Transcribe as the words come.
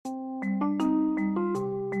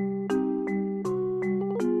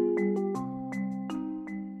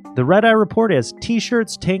The Red Eye Report has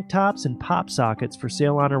t-shirts, tank tops, and pop sockets for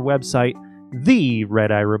sale on our website,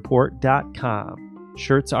 theredeyereport.com.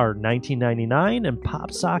 Shirts are $19.99 and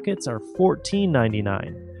pop sockets are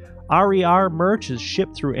 $14.99. RER merch is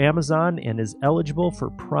shipped through Amazon and is eligible for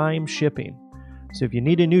Prime shipping. So if you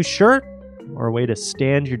need a new shirt or a way to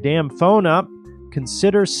stand your damn phone up,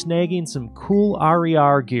 consider snagging some cool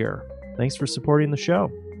RER gear. Thanks for supporting the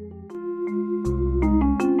show.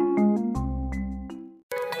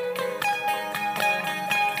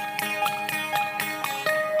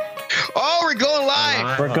 Oh, we're going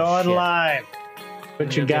live. We're going live.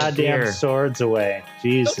 Put your goddamn swords away.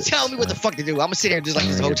 Jesus. Don't tell me what the fuck to do. I'm going to sit here just like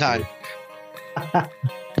this the whole time.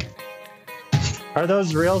 Are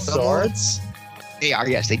those real swords? They are,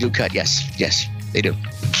 yes. They do cut, yes. Yes, they do.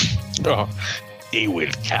 Oh, they will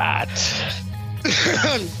cut.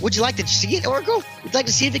 Would you like to see it, Oracle? Would you like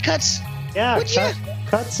to see if it cuts? Yeah,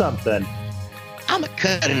 cut something. I'm a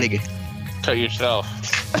cut a nigga. Cut yourself.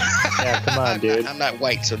 Yeah, come on, dude. I'm not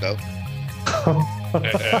white, so no.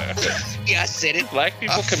 Yeah, I said it. Black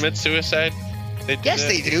people commit suicide? Yes,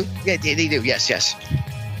 they do. Yeah, they do. Yes.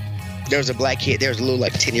 There was a black kid. There was a little,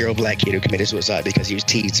 10-year-old black kid who committed suicide because he was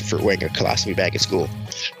teased for wearing a colostomy bag at school.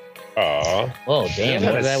 Aww. Oh, damn.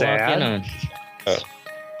 What did I walk in on?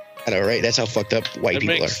 I know, right? That's how fucked up white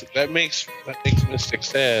people are. That makes Mystic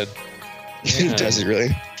sad. Yeah. Does it really?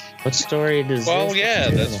 What story does Well, yeah,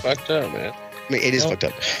 that's fucked up, man. I mean, it is fucked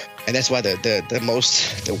up. And that's why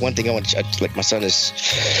the one thing I want to, my son is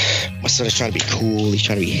trying to be cool. He's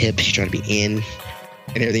trying to be hip. He's trying to be in,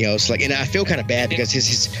 and everything else. And I feel kind of bad because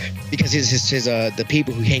the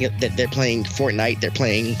people who hang that they're playing Fortnite, they're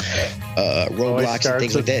playing Roblox and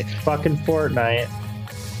things like that. Fucking Fortnite.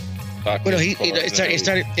 Well, no, it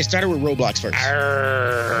started with Roblox first.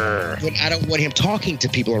 But I don't want him talking to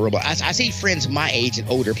people on Roblox. I see friends my age and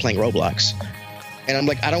older playing Roblox. And I'm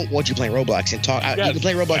like, I don't want you playing Roblox and talk. You can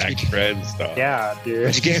play Roblox. Friends, though. Yeah, dude.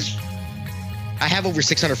 But you can't. I have over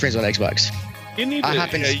 600 friends on Xbox. You need to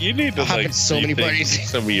hop in so many parties.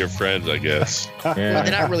 Some of your friends, I guess. Yeah. Well,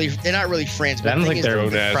 they're not really friends. But Sounds like they're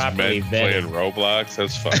grown-ass properly men vetted. playing Roblox.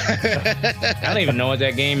 That's fun. I don't even know what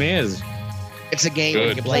that game is. It's a game where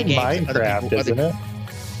you can play like games. Minecraft, isn't it?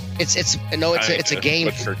 It's a game.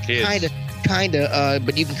 But for kids. Kinda.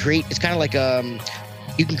 But you can create. It's kind of like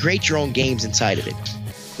you can create your own games inside of it.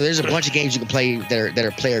 So there's a bunch of games you can play that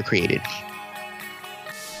are player created.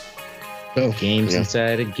 So, Games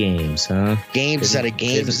inside of games, huh? Games inside of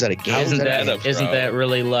games inside of games. Isn't that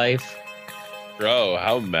really life? Bro,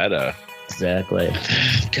 how meta. Exactly.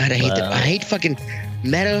 God, I hate fucking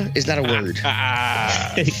meta is not a word.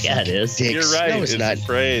 Yeah, it is. Dicks. You're right. No, it's not. A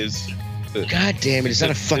phrase. God damn it! It's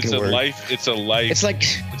not a fucking word. It's a life. It's like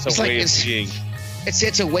It's a way of being.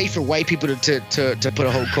 It's a way for white people to put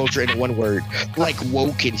a whole culture into one word, like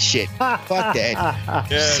woke and shit. Fuck that.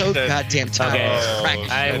 Yeah, So goddamn tired. Okay.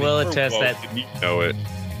 I will attest that You know it.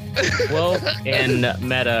 woke and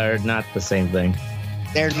meta are not the same thing.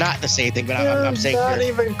 They're not the same thing, but I'm saying not they're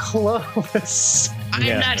even close. I'm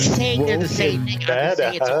not saying they're the same thing. I'm just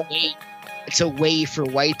saying Meta. it's a way for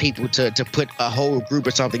white people to put a whole group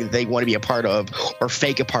of something that they want to be a part of, or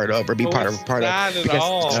fake a part of, or be part of. Not at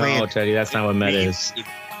all. No, Teddy, that's not what meta is.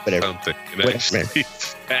 Whatever. Something.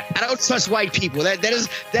 I don't trust white people. That is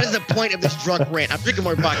the point of this drunk rant. I'm drinking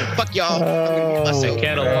more vodka. Fuck y'all.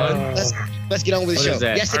 Kettle One. Let's get on with the What show. is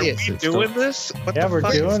that? Yes, it is. We doing this? What Yeah, the we're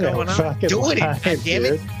fuck is doing going it. on? Fucking Doing it. live, God damn it.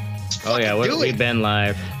 dude. Oh yeah, we've been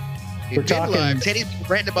live. We're talking- live. Teddy's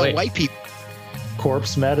ranting about Wait. white people.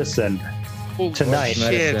 Corpse medicine tonight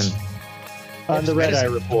Medicine. on the Red Eye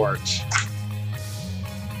Report.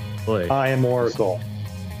 Boy, I am Oracle.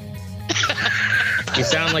 you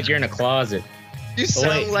sound like you're in a closet. You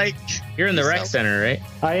sound like You're in the rec center, right?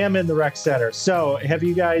 I am in the rec center. So, have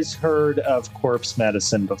you guys heard of corpse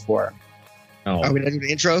medicine before? No. Are we gonna do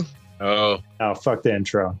the intro? Oh, Oh, fuck the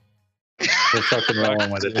intro. We're fucking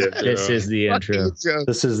rolling with it, dude. This is the intro.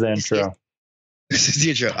 This is the intro. This is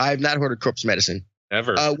the intro. I have not heard of corpse medicine.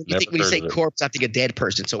 never. When you say corpse, I think a dead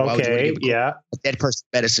person. So why would you Okay, want to give a dead person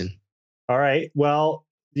medicine? All right. Well,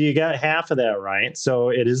 you got half of that right. So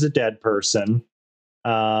it is a dead person.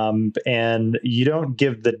 And you don't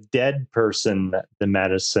give the dead person the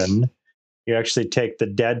medicine. You actually take the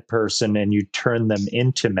dead person and you turn them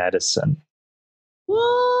into medicine.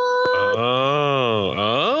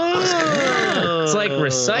 It's like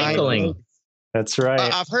recycling. That's right.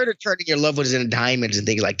 I've heard of turning your loved ones into diamonds and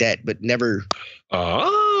things like that, but never.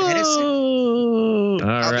 Oh.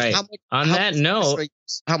 All right. On that note,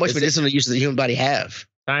 how much medicinal use does the human body have?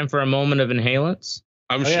 time for a moment of inhalants.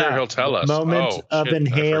 I'm Oh, sure yeah. he'll tell us. Moment of shit, I forgot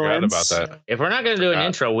inhalants. about that. If we're not going to do an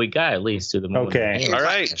intro, we got to at least do the movie. Okay. All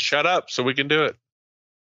right, shut up so we can do it.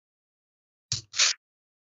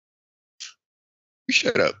 You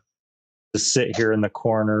shut up. Just sit here in the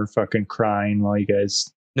corner, fucking crying while you guys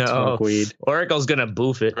No, smoke weed. Oracle's going to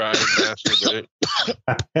boof it. Try and masturbate.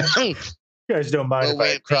 You guys don't mind Well, if I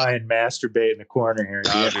wait. cry and masturbate in the corner here.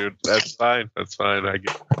 No, dude, that's fine. That's fine. I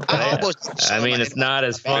get. I almost. I mean, it's not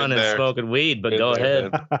as fun Been as there. smoking weed, but Been go there,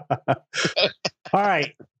 ahead. man. All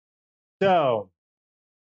right. So,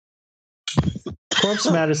 corpse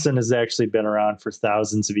medicine has actually been around for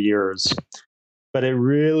thousands of years, but it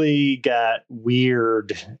really got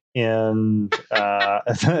weird in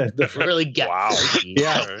It really got Wow.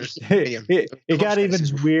 Yeah. All right. it got even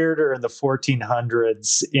weirder in the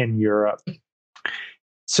 1400s in Europe.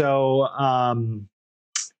 So,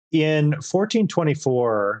 in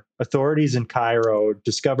 1424, authorities in Cairo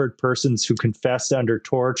discovered persons who confessed under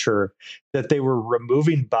torture that they were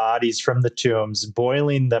removing bodies from the tombs,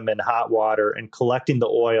 boiling them in hot water, and collecting the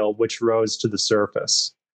oil which rose to the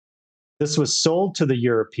surface. This was sold to the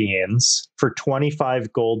Europeans for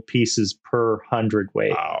 25 gold pieces per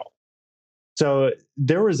hundredweight. Wow. So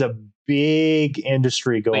there was a big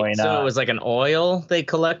industry going Wait, so on. it was like an oil they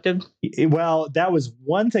collected? Well, that was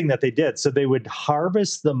one thing that they did. So they would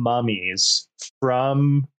harvest the mummies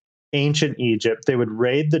from ancient Egypt. They would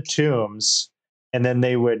raid the tombs, and then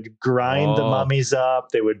they would grind the Oh. mummies up.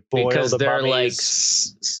 They would boil Because the they're like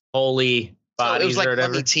mummies. holy So it bodies was or like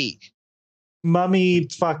whatever. mummy tea. Mummy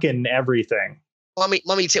fucking everything.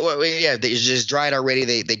 Mummy tea. Well, yeah, they just dried already.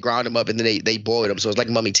 They ground them up and then they boiled them. So it's like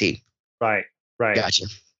mummy tea. Right. Gotcha.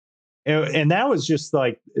 And that was just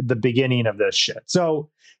like the beginning of this shit. So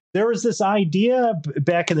there was this idea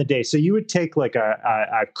back in the day. So you would take like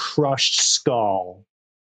a crushed skull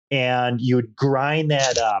and you would grind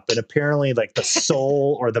that up. And apparently like the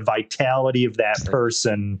soul or the vitality of that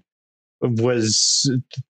person was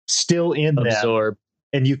still in them. Absorb.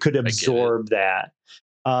 And you could it. absorb that.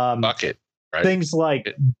 Bucket. Right. Things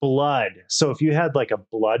like blood. So if you had like a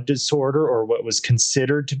blood disorder or what was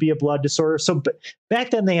considered to be a blood disorder. So back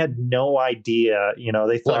then they had no idea, they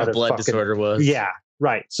What thought a of blood fucking, disorder was. Yeah,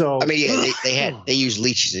 right. So I mean, yeah, they use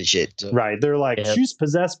leeches and shit. So. right. They're like, Yeah. she's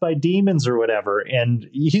possessed by demons or whatever, and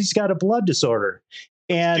he's got a blood disorder.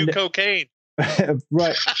 Do And cocaine.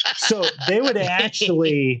 right. So they would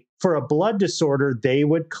actually, for a blood disorder, they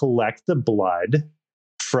would collect the blood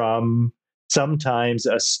from sometimes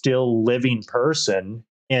a still living person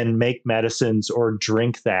and make medicines or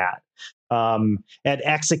drink that. At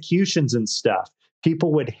executions and stuff,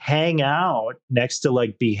 people would hang out next to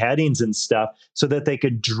like beheadings and stuff so that they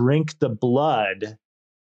could drink the blood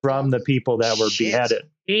from the people that were Shit. beheaded.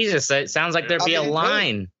 Jesus, it sounds like there'd be a really?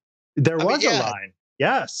 line. There I mean, was yeah. a line.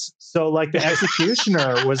 Yes. So like the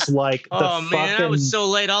executioner was like Oh the man, fucking I was so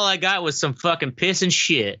late. All I got was some fucking piss and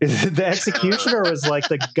shit. the executioner was like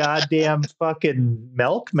the goddamn fucking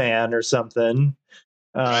milkman or something.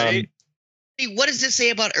 Right. Hey, what does this say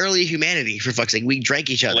about early humanity? For fuck's sake, we drank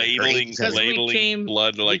each other. Ladling, Because we ladling came-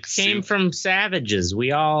 blood like we came soup. from savages. We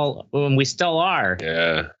still are.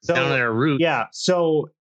 Yeah. Down at our root. Yeah. So,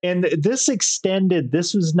 and this extended,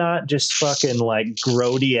 this was not just fucking like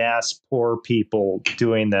grody ass poor people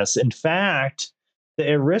doing this. In fact, the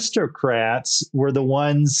aristocrats were the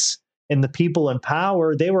ones and the people in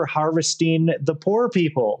power, they were harvesting the poor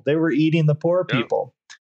people. They were eating the poor Yep. people.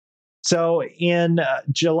 So in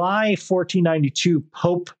July 1492,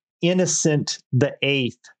 Pope Innocent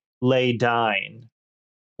VIII lay dying.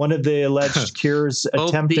 One of the alleged cures Pope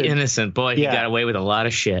attempted. the innocent. Boy, he Yeah. got away with a lot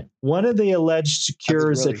of shit. One of the alleged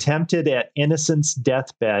cures really- attempted at Innocent's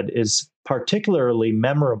deathbed is particularly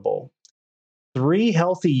memorable. 3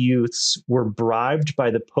 healthy youths were bribed by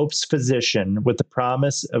the Pope's physician with the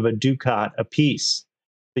promise of a ducat apiece.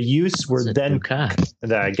 The youths were then, God.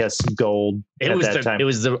 I guess, gold It at was that time. It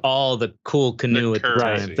was all the cool canoe at the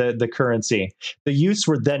currency. time. Right, the currency. The youths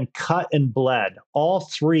were then cut and bled. All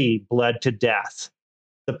 3 bled to death.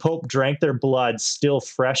 The Pope drank their blood, still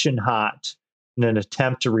fresh and hot, in an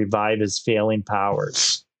attempt to revive his failing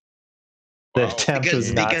powers. The Wow. attempt was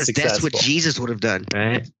Because not that's successful. what Jesus would have done.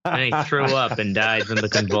 Right? And he threw up and died from the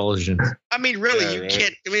convulsions. I mean, really, Yeah, you right.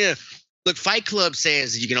 can't. I mean, look, Fight Club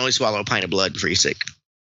says you can only swallow a pint of blood for your sick.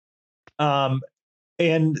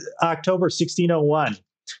 In October 1601,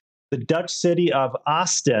 the Dutch city of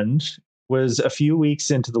Ostend was a few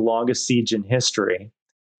weeks into the longest siege in history.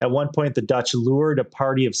 At one point, the Dutch lured a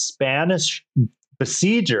party of Spanish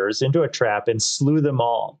besiegers into a trap and slew them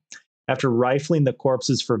all. After rifling the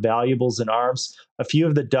corpses for valuables and arms, a few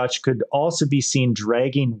of the Dutch could also be seen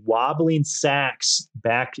dragging wobbling sacks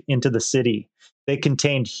back into the city. They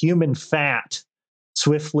contained human fat,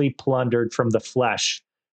 swiftly plundered from the flesh.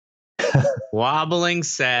 Wobbling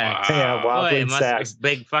sacks. Yeah, Boy, wobbling it must be sacks. a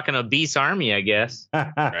big fucking obese army, I guess.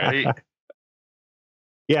 Right?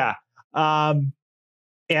 Yeah.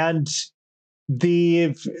 And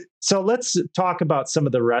so let's talk about some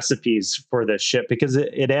of the recipes for this ship, because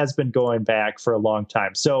it has been going back for a long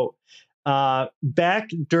time. So back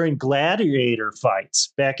during gladiator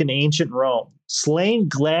fights, back in ancient Rome, slain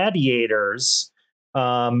gladiators,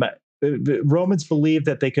 Romans believed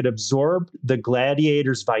that they could absorb the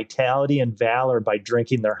gladiators' vitality and valor by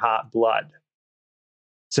drinking their hot blood.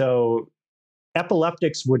 So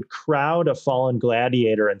epileptics would crowd a fallen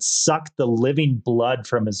gladiator and suck the living blood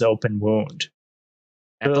from his open wound.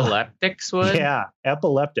 Epileptics would? Yeah,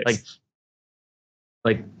 epileptics.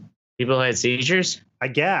 Like people who had seizures? I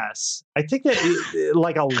guess. I think that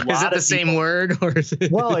like a lot Is it the same word? Or is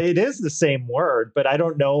it... Well, it is the same word, but I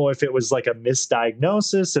don't know if it was like a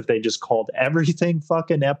misdiagnosis, if they just called everything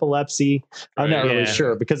fucking epilepsy. I'm not really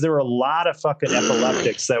sure, because there were a lot of fucking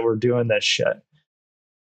epileptics that were doing this shit.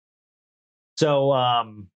 So,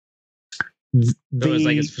 it was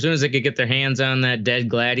like as soon as they could get their hands on that dead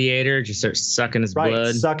gladiator, just start sucking his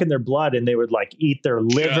blood. Sucking their blood, and they would like eat their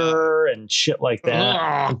liver and shit like that.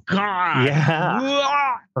 Oh God!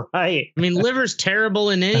 Yeah, right. I mean, liver's terrible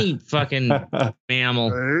in any fucking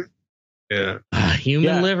mammal. Yeah,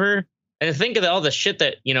 human liver. And think of all the shit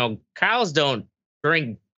that cows don't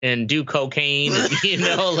drink and do cocaine,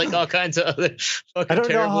 and, like all kinds of other fucking I don't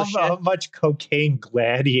know how much cocaine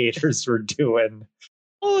gladiators were doing.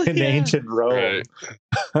 In ancient Rome. Right.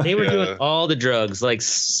 They were doing all the drugs, like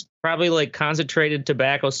probably like concentrated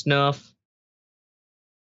tobacco snuff.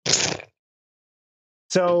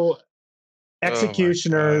 So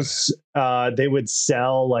executioners, they would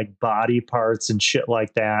sell like body parts and shit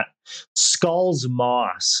like that. Skull's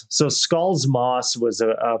moss. So skull's moss was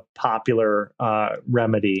a popular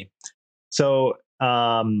remedy. So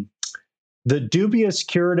the dubious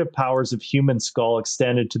curative powers of human skull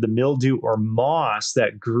extended to the mildew or moss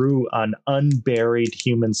that grew on unburied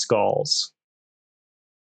human skulls.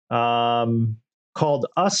 Called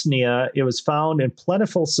usnea, it was found in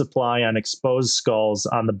plentiful supply on exposed skulls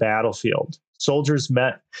on the battlefield. Soldiers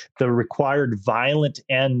met the required violent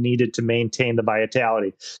end needed to maintain the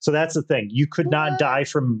vitality. So that's the thing. You could not die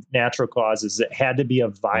from natural causes. It had to be a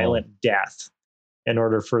violent death in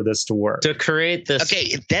order for this to work. To create this.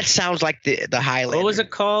 Okay, that sounds like the Highlander. What was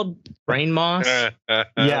it called? Brain moss? Yeah.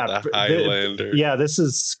 The Highlander. Yeah, this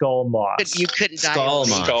is skull moss. You couldn't die.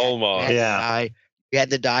 Skull moss. Yeah. You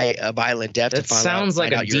had to die a violent death. That sounds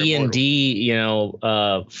like a D&D,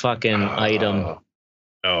 fucking item.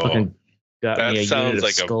 No. Fucking that sounds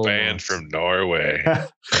like a band from Norway.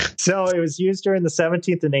 So it was used during the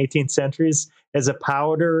 17th and 18th centuries as a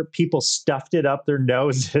powder. People stuffed it up their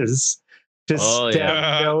noses to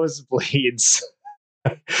stem nosebleeds,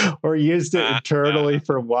 or used it internally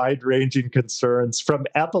for wide-ranging concerns, from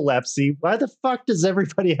epilepsy. Why the fuck does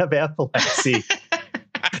everybody have epilepsy?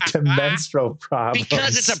 To menstrual problems.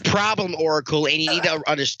 Because it's a problem, Oracle, and you need to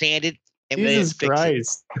understand it. And Jesus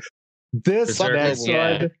Christ! This next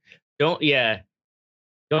one.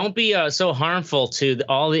 Don't be so harmful to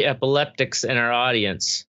all the epileptics in our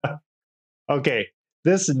audience. Okay.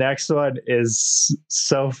 This next one is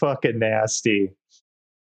so fucking nasty.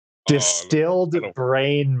 Distilled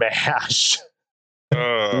brain mash.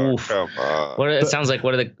 Oh, come on. It sounds like,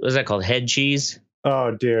 what is that called? Head cheese? Oh,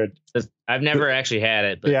 dude. I've never actually had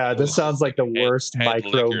it. But yeah, this sounds like the worst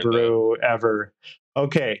microbrew ever.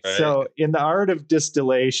 Okay, so in The Art of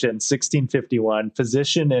Distillation, 1651,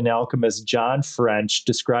 physician and alchemist John French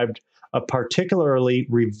described a particularly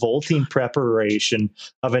revolting preparation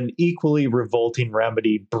of an equally revolting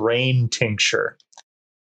remedy, brain tincture.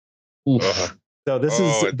 So this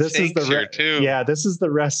is the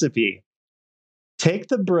recipe. Take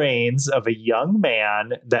the brains of a young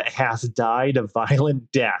man that hath died a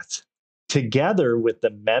violent death, together with the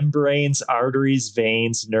membranes, arteries,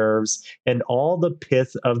 veins, nerves, and all the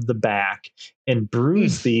pith of the back, and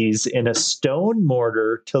bruise these in a stone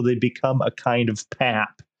mortar till they become a kind of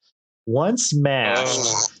pap. Once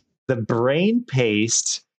mashed, the brain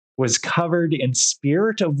paste was covered in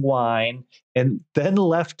spirit of wine and then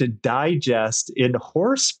left to digest in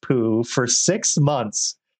horse poo for 6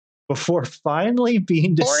 months before finally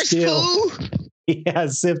being distilled.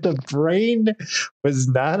 Yes, if the brain was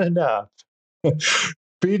not enough,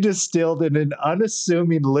 be distilled in an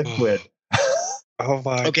unassuming liquid. Oh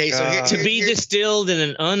my God. So to be distilled in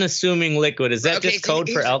an unassuming liquid, is that just code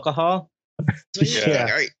for alcohol? So all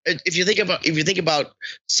right. If you think about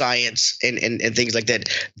science and things like that,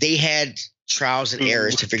 they had trials and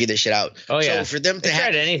errors to figure this shit out. Oh yeah. So for them to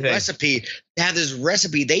have this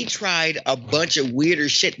recipe, they tried a bunch of weirder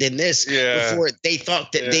shit than this before they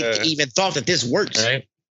thought that they even thought that this works. Right.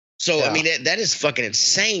 So I mean, that is fucking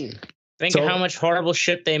insane. Think of how much horrible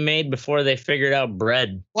shit they made before they figured out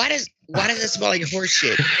bread. Why does it smell like horse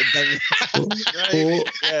shit?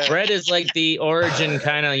 Bread is like the origin,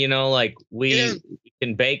 kind of, like we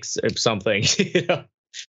can bake or something.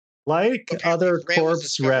 Like other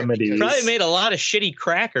corpse remedies. Probably made a lot of shitty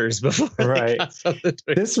crackers before. Right.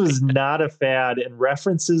 This was not a fad, and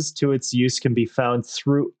references to its use can be found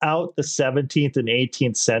throughout the 17th and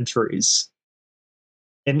 18th centuries.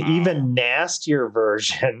 An even nastier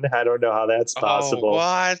version, I don't know how that's possible,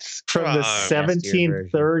 from the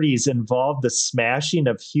 1730s involved the smashing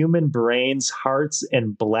of human brains, hearts,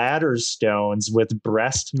 and bladder stones with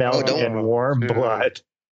breast milk and warm blood.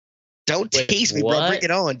 Don't tease me, bro. Bring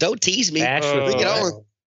it on. Don't tease me. Bring it on.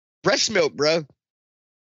 Breast milk, bro.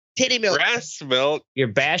 Titty milk. Breast milk. You're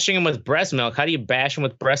bashing them with breast milk. How do you bash them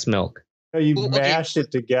with breast milk? Oh, you mash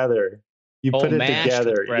it together. You put it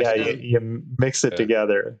together. Yeah, you mix it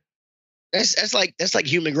together. That's like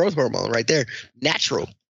human growth hormone right there. Natural.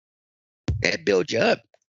 That builds you up.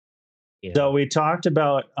 Yeah. So we talked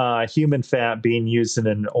about human fat being used in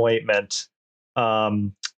an ointment.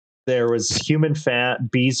 There was human fat,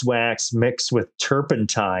 beeswax mixed with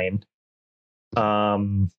turpentine.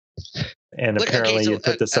 And apparently you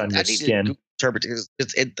put this on your skin.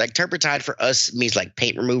 Turpentine for us means like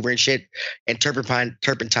paint remover and shit, and turpentine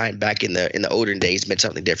back in the olden days meant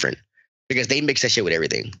something different because they mix that shit with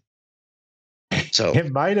everything. So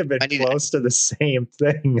it might have been close to the same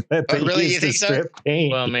thing that they used to strip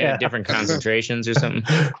paint. Well, maybe different concentrations or something.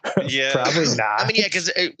 Yeah, probably not. I mean,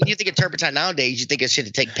 because when you think of turpentine nowadays, you think of shit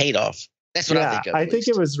to take paint off. That's what I think of. I think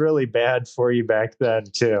it was really bad for you back then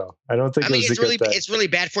too. I don't think it's really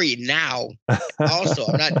bad for you now. Also,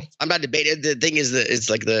 I'm not debating. The thing is that it's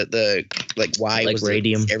like the why like was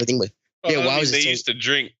radium everything with why was they used to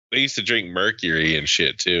drink mercury and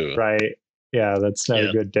shit too. Right. Yeah, that's not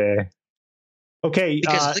a good day. Okay.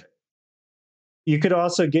 You could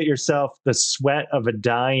also get yourself the sweat of a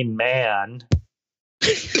dying man.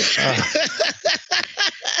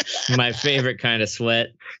 My favorite kind of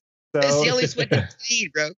sweat. That's the only sweat you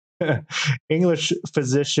need, bro. English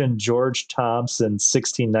physician George Thomson,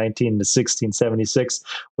 1619 to 1676,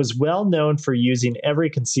 was well known for using every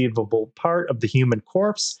conceivable part of the human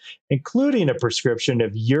corpse, including a prescription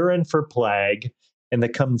of urine for plague and the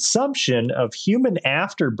consumption of human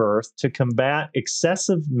afterbirth to combat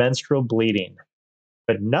excessive menstrual bleeding.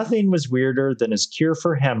 But nothing was weirder than his cure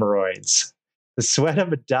for hemorrhoids. The sweat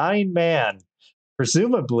of a dying man,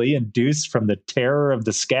 presumably induced from the terror of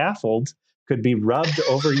the scaffold, could be rubbed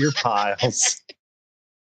over your piles.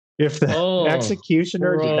 If the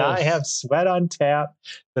executioner did not have sweat on tap,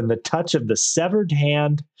 then the touch of the severed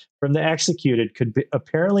hand from the executed could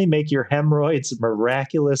apparently make your hemorrhoids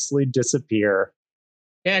miraculously disappear.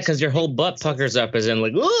 Yeah, because your whole butt puckers up as in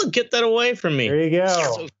like, oh, get that away from me. There you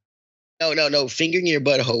go. No. Fingering your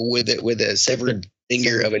butthole with a severed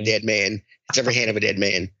finger of a dead man, severed hand of a dead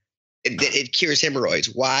man. It cures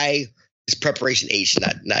hemorrhoids. Why is preparation H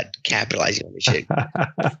not capitalizing on this shit?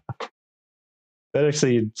 That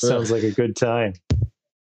actually sounds like a good time.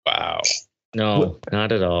 Wow. No,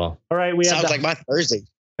 not at all. All right, sounds like my Thursday.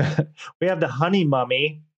 We have the honey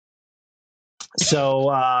mummy. So,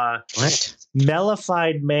 what?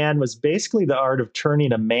 Mellified man was basically the art of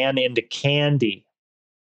turning a man into candy.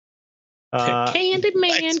 Candy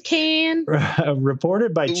man can.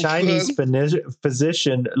 Reported by Chinese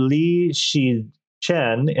physician Li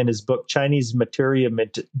Shichen in his book Chinese Materia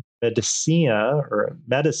Medicina,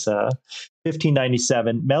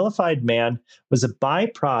 1597, mellified man was a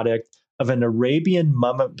byproduct of an Arabian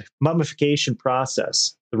mummification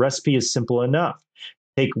process. The recipe is simple enough.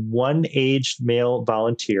 Take one aged male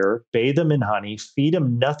volunteer, bathe him in honey, feed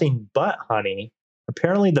him nothing but honey.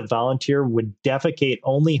 Apparently, the volunteer would defecate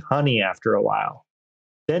only honey after a while.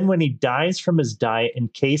 Then, when he dies from his diet,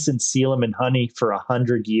 encase and seal him in honey for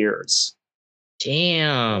 100 years.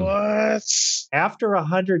 Damn. What? After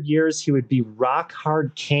 100 years, he would be rock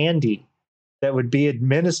hard candy that would be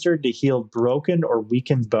administered to heal broken or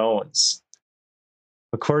weakened bones.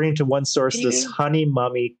 According to one source, this honey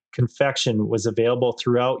mummy confection was available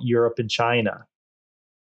throughout Europe and China.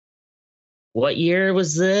 What year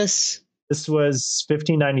was this? This was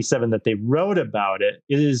 1597 that they wrote about it.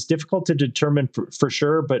 It is difficult to determine for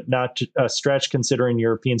sure, but not a stretch considering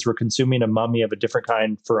Europeans were consuming a mummy of a different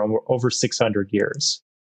kind for over 600 years.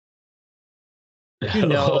 You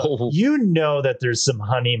know that there's some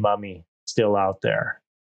honey mummy still out there.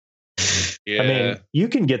 Yeah. I mean, you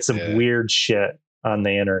can get some weird shit on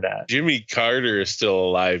the internet. Jimmy Carter is still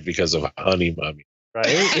alive because of Honey Mummy. Right?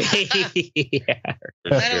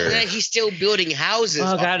 Yeah. He's still building houses.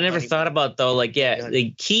 Oh God, I never thought about though. Like,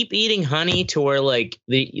 they keep eating honey to where like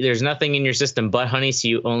there's nothing in your system but honey, so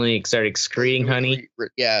you only start excreting honey.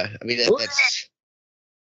 Yeah, I mean that's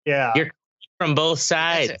You're from both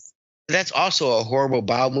sides. That's also a horrible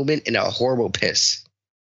bowel movement and a horrible piss.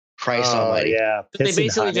 Christ Almighty! Yeah, they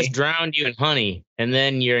basically just drowned you in honey, and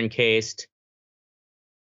then you're encased.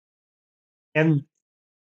 And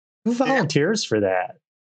who volunteers for that?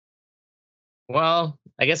 Well,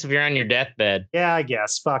 I guess if you're on your deathbed. Yeah, I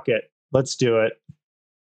guess. Fuck it. Let's do it.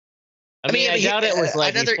 I mean, I doubt it was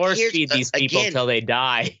like we force feed these people till they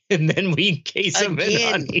die, and then we encase them in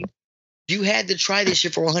honey. You had to try this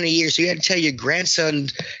shit for 100 years, so you had to tell your grandson,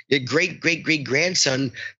 your great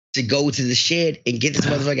grandson, to go to the shed and get this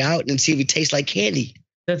motherfucker out and see if it tastes like candy.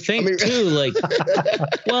 The thing too, like,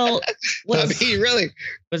 well, really,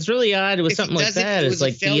 what's really odd with something like that is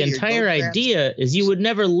like the entire idea is you would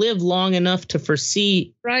never live long enough to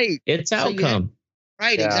foresee its outcome.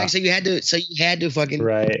 Exactly. So you had to fucking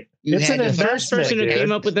The first person who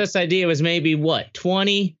came up with this idea was maybe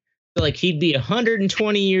 20. So like he'd be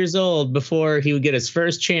 120 years old before he would get his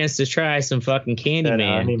first chance to try some fucking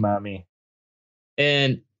Candyman. Honey Mummy.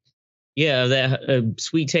 And yeah, that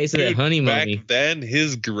sweet taste of that Honey Mummy. Back then,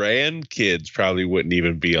 his grandkids probably wouldn't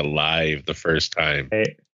even be alive the first time.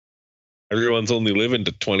 Hey. Everyone's only living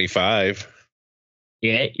to 25.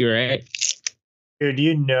 Yeah, you're right. Dude,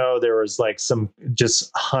 you know there was like some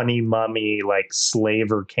just Honey Mummy like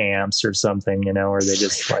slaver camps or something, where they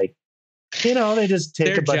just like, they just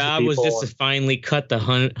take a bunch of people. Their job was just to finally cut the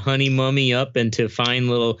Honey Mummy up into fine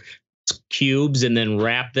little cubes and then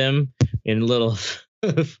wrap them in little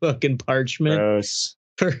fucking parchment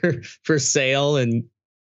for sale and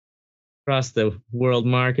across the world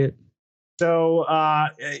market. So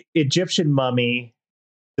Egyptian mummy,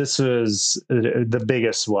 this was the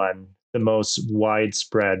biggest one, the most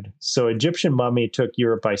widespread. So Egyptian mummy took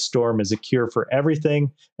Europe by storm as a cure for everything,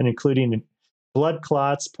 and including blood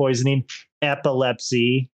clots, poisoning,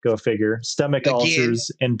 epilepsy, go figure, stomach ulcers,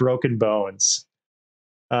 and broken bones.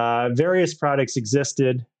 Various products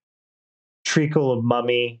existed: treacle of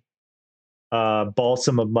mummy,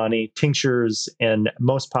 balsam of mummy, tinctures, and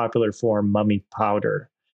most popular form, mummy powder.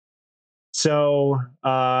 So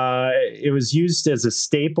it was used as a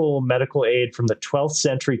staple medical aid from the 12th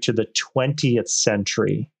century to the 20th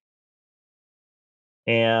century.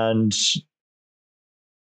 And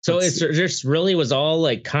so it just really was all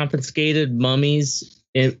like confiscated mummies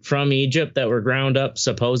from Egypt that were ground up,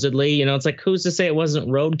 supposedly. It's like, who's to say it wasn't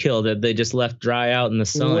roadkill that they just left dry out in the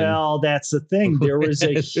sun? Well, that's the thing. There was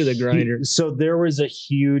through the grinder. So there was a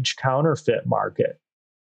huge counterfeit market.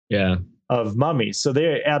 Yeah. Of mummies. So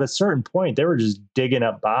they, at a certain point, they were just digging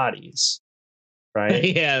up bodies.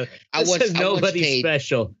 Right. Yeah. Nobody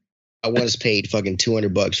special. I once paid fucking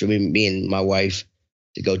 $200 for me and my wife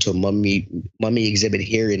to go to a mummy exhibit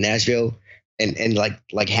here in Nashville, and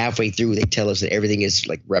like halfway through they tell us that everything is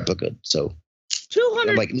like replica. So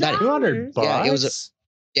 $200, like not $200.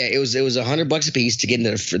 Yeah, it was $100 a piece to get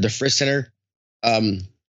into the Frisk Center,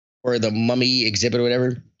 or the mummy exhibit or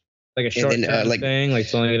whatever. Like a short thing, like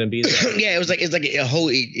it's only going to be there. Yeah, it's like a whole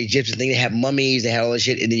Egyptian thing. They have mummies, they have all this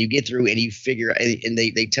shit, and then you get through and you figure, and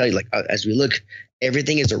they tell you like, as we look,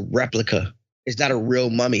 everything is a replica. It's not a real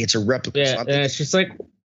mummy. It's a replica. Yeah, so and it's just like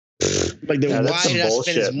why did I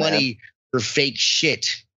spend his money for fake shit?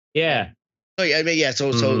 Yeah. Oh yeah, I mean, yeah.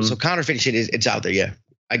 So counterfeit shit it's out there. Yeah,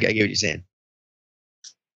 I get what you're saying.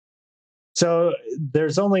 So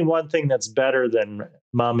there's only one thing that's better than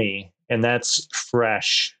mummy, and that's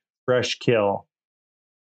fresh kill.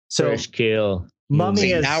 So fresh kill.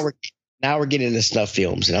 Mummy is now we're getting into snuff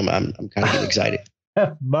films, and I'm kind of excited.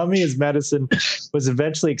 Mummy as medicine was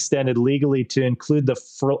eventually extended legally to include the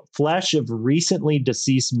flesh of recently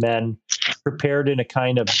deceased men, prepared in a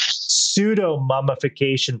kind of pseudo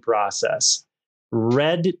mummification process.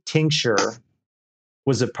 Red tincture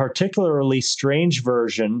was a particularly strange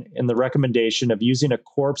version in the recommendation of using a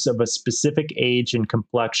corpse of a specific age and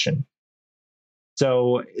complexion.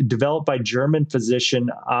 So, developed by German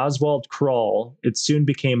physician Oswald Kroll, it soon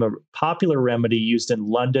became a popular remedy used in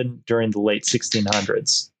London during the late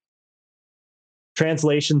 1600s.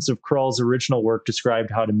 Translations of Kroll's original work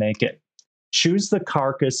described how to make it. Choose the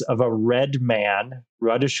carcass of a red man,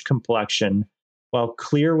 reddish complexion, while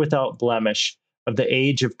clear without blemish, of the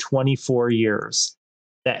age of 24 years,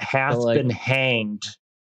 that hath been hanged,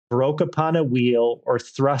 broke upon a wheel, or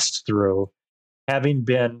thrust through, having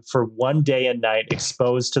been for one day and night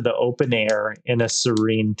exposed to the open air in a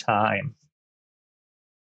serene time.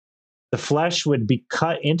 The flesh would be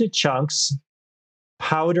cut into chunks,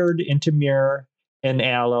 powdered into myrrh and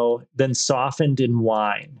aloe, then softened in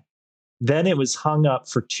wine. Then it was hung up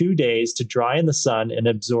for 2 days to dry in the sun and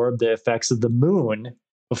absorb the effects of the moon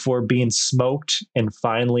before being smoked and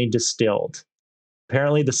finally distilled.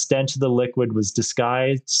 Apparently, the stench of the liquid was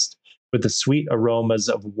disguised with the sweet aromas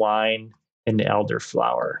of wine and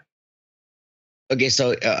elderflower. Okay,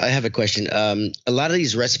 so I have a question. A lot of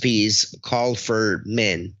these recipes call for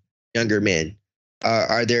men, younger men.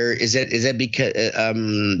 Are there? Is that because?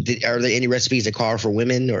 Are there any recipes that call for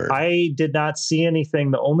women? Or I did not see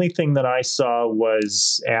anything. The only thing that I saw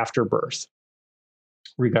was afterbirth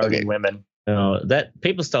regarding women. No, that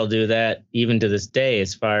people still do that even to this day.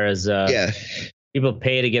 As far as people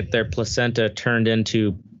pay to get their placenta turned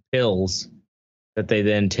into pills that they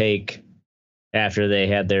then take after they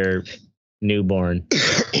had their newborn.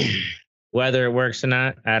 Whether it works or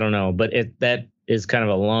not, I don't know. But that is kind of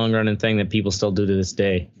a long running thing that people still do to this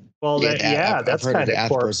day. Well, that's kind of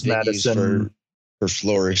corpse medicine for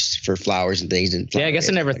flowers and things. And I guess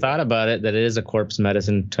I never thought about it, that it is a corpse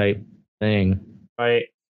medicine type thing. Right.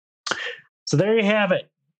 So there you have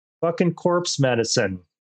it. Fucking corpse medicine.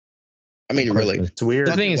 I mean, really. It's weird.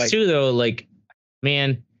 The thing is, too, though, like,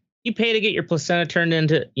 man, you pay to get your placenta turned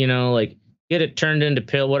into, like, get it turned into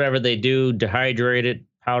pill, whatever they do, dehydrate it,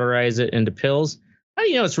 powderize it into pills. How do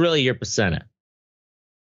you know it's really your placenta?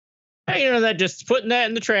 How do you know that just putting that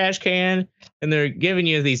in the trash can and they're giving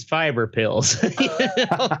you these fiber pills?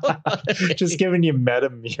 Just giving you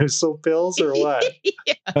Metamucil pills or what?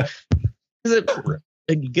 Yeah.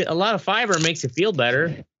 A lot of fiber makes you feel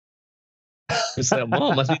better. It's like,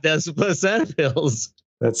 well, must be those placenta pills.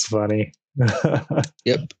 That's funny.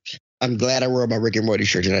 Yep. I'm glad I wore my Rick and Morty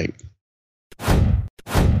shirt tonight.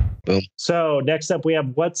 Boom. So next up we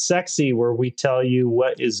have What's Sexy, where we tell you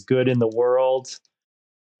what is good in the world.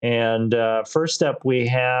 And first up we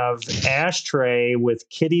have Ashtray with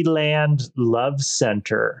Kittyland Love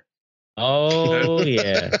Center. Oh,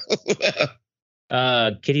 yeah.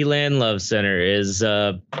 Kittyland Love Center is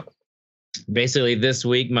basically this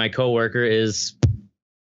week my coworker is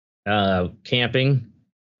camping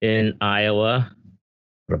in Iowa.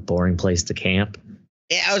 What a boring place to camp.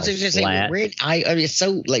 Yeah, I was just going to say, we're in Iowa. I mean, it's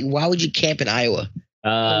so, like, why would you camp in Iowa?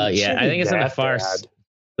 I think it's in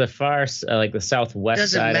the far, like the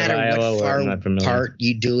southwest side of Iowa. Doesn't matter what part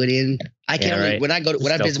you do it in. I can only, when I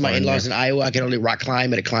visit my in-laws in Iowa, I can only rock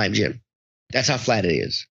climb at a climb gym. That's how flat it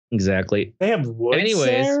is. Exactly. They have woods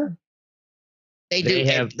there? They do.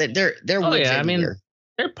 They're woods everywhere. I mean,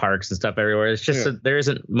 there are parks and stuff everywhere. It's just that there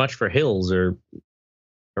isn't much for hills or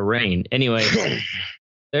rain. Anyway,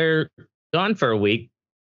 they're gone for a week.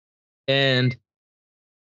 And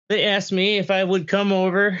they asked me if I would come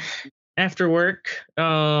over after work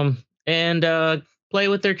and play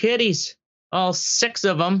with their kitties. All 6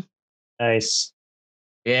 of them. Nice.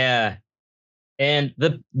 Yeah. And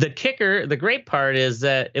the kicker, the great part is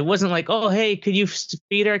that it wasn't like, oh, hey, could you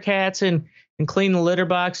feed our cats and clean the litter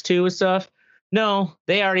box too and stuff? No,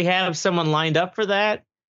 they already have someone lined up for that.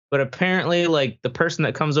 But apparently, like, the person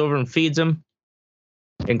that comes over and feeds them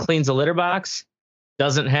and cleans the litter box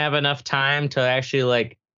doesn't have enough time to actually,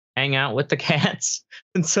 like, hang out with the cats.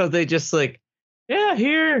 And so they just like, yeah,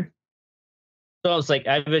 here. So I was like,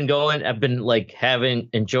 I've been like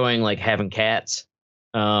enjoying like having cats.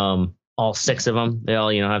 All 6 of them. They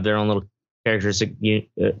all, have their own little characteristic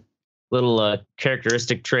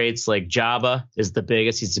traits. Like Jabba is the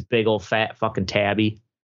biggest. He's a big old fat fucking tabby.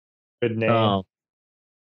 Good name.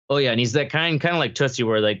 Oh yeah, and he's that kind of like Tootsie,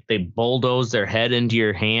 where like they bulldoze their head into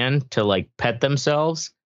your hand to like pet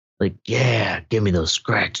themselves. Like, yeah, give me those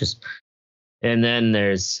scratches. And then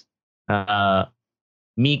there's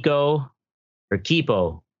Miko or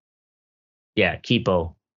Kipo. Yeah,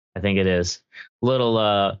 Kipo, I think it is.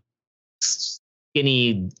 Little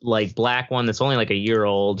skinny, like black one that's only like a year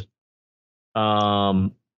old.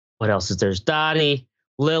 What else is there's Dottie,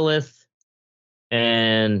 Lilith,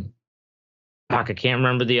 and I can't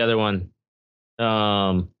remember the other one.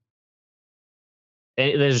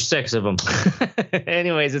 There's 6 of them.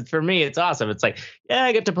 Anyways, for me, it's awesome. It's like, yeah,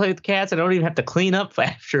 I get to play with cats. I don't even have to clean up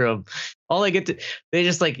after them. They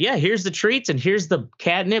just like, yeah, here's the treats and here's the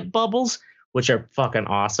catnip bubbles, which are fucking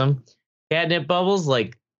awesome. Catnip bubbles,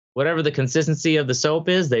 like whatever the consistency of the soap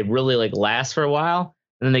is, they really like last for a while.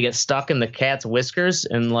 And then they get stuck in the cat's whiskers.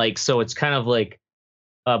 And like, so it's kind of like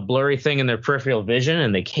a blurry thing in their peripheral vision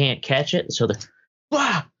and they can't catch it. So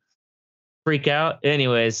they're freak out.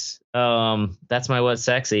 Anyways, that's my What's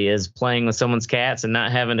Sexy, is playing with someone's cats and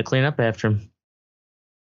not having to clean up after them.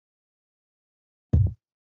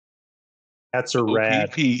 Cats are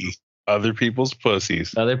rad. Other people's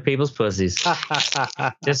pussies. Other people's pussies.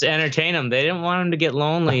 Just entertain them. They didn't want them to get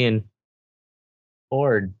lonely and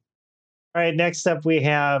bored. All right, next up we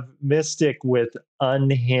have Mystic with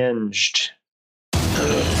Unhinged.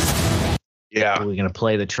 Yeah. We're going to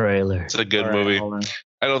play the trailer. It's a good movie.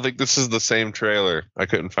 I don't think this is the same trailer. I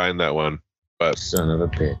couldn't find that one. But son of a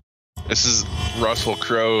bitch. This is Russell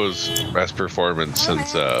Crowe's best performance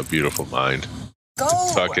since Beautiful Mind.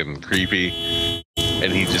 It's fucking creepy.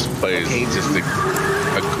 And he just plays just a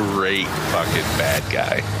great fucking bad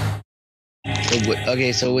guy.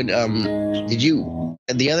 So when did you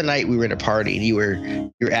the other night we were at a party and you were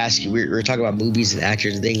asking we were talking about movies and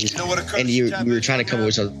actors and things and you were trying to come up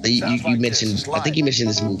with something you mentioned I think you mentioned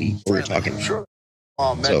this movie when we were talking. Sure.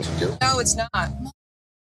 So no, it's not.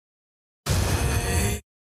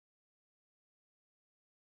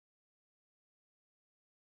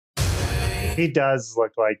 He does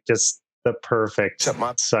look like just the perfect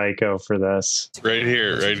psycho for this. Right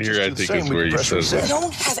here, I think is where he says I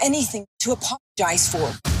don't have anything to apologize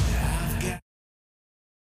for.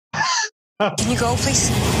 Can you go, please?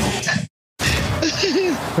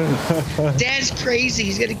 Dad's crazy.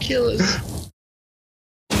 He's gonna kill us.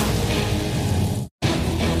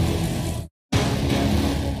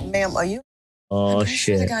 Ma'am, are you? Oh, shit.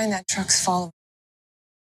 Sure the guy in that truck's following.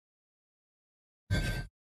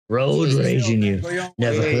 Road raging you.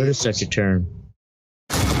 Never heard of such a term.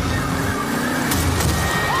 I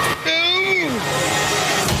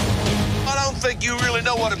don't think you really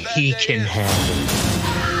know what a bad He can have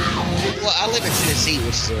it. Well, I live in Tennessee,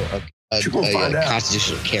 which is a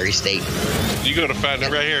constitutional carry state. You go to find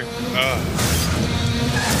it right here.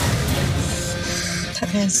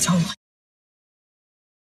 That man's told me.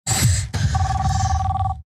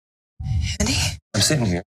 Andy? I'm sitting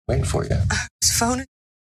here waiting for you. His phone.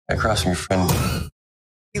 Across from your friend.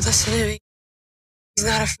 You listen to me. He's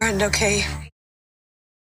not a friend, okay?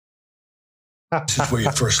 This is where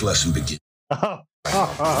your first lesson begins. Oh,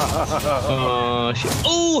 shit.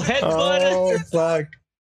 Oh, headbutt. Oh, fuck.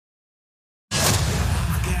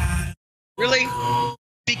 Really?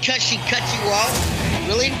 Because she cut you off?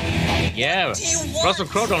 Really? Yeah. Russell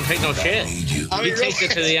Crowe don't take no shit. He takes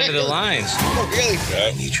it to the end of the line. Oh, really?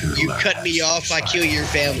 You cut me off, I kill your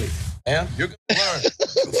family. And you're going to learn.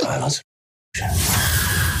 Violence.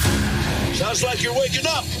 Sounds like you're waking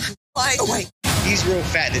up. Wait. He's real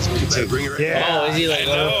fat in this movie, too. Yeah. Oh, is he like... I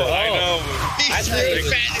know. He's Really really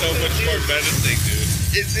fat. so much more menacing, dude.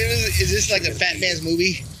 Is this like the Fat Man's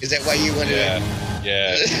movie? Is that why you wanted to...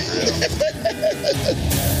 Yeah.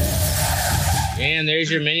 And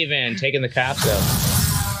there's your minivan taking the cops out.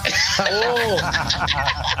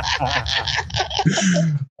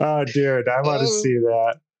 Oh, dude, I want to see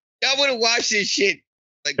that. I want to watch this shit.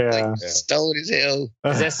 Like stoned as hell.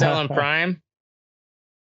 Is that still on Prime?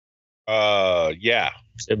 Yeah.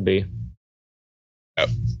 Should be.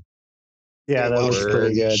 Yeah, that looks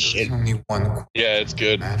pretty good. Yeah, it's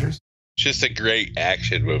good. It's just a great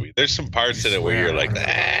action movie. There's some parts in it where you're like,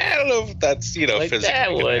 I don't know if that's like physically that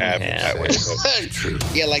gonna happen that way. True.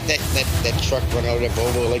 Yeah, like that truck running over that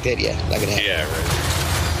Volvo like that. Yeah, like it happened. Yeah,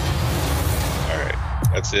 right. All right,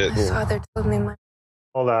 that's it. My father told me my...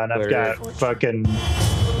 Hold on, I've got fucking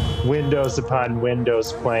windows upon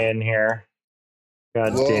windows playing here.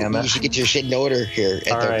 God damn it. You should get your shit in order here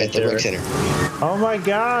at the rec center. Oh my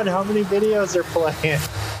god, how many videos are playing?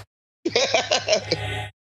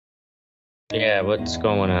 Yeah, what's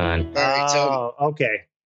going on? All right, okay.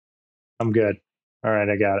 I'm good. All right,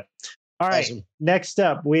 I got it. All right, awesome. Next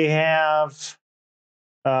up we have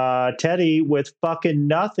Teddy with fucking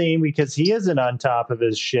nothing because he isn't on top of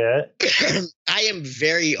his shit. I am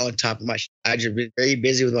very on top of my shit. I've just been very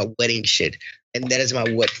busy with my wedding shit. And that is my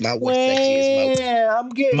what sexy is my... I'm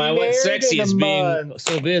getting my what sexy is being month.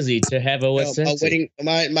 so busy to have a what sexy.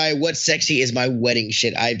 My what sexy is my wedding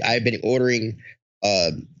shit. I've been ordering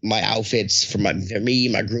my outfits for me,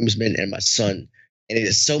 my groomsmen, and my son. And it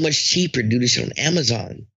is so much cheaper to do this shit on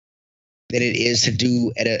Amazon than it is to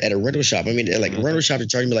do at a rental shop. I mean, like rental shop is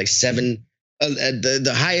charging me like $7.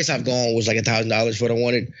 The highest I've gone was like $1,000 for what I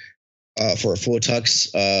wanted for a full tux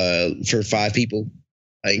for 5 people.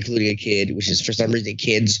 Including a kid, which is for some reason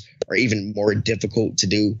kids are even more difficult to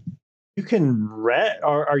do. You can rent,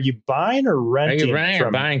 or are you buying or renting? Are you renting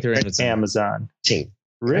or buying through Amazon? Really?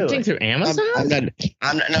 Renting through Amazon? I'm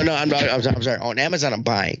sorry. On Amazon, I'm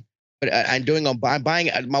buying, but I'm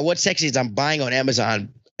buying. My what's sexy is I'm buying on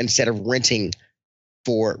Amazon instead of renting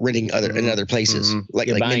in other places. Mm-hmm. Like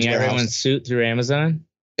you're buying everyone's suit through Amazon.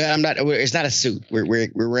 I'm not. It's not a suit. We're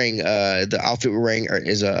wearing the outfit we're wearing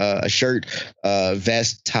is a shirt,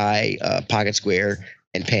 vest, tie, pocket square,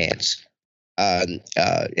 and pants.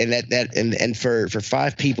 And for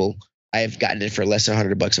 5 people, I have gotten it for less than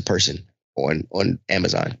 $100 a person on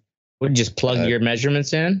Amazon. Would just plug your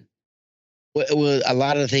measurements in? Well, a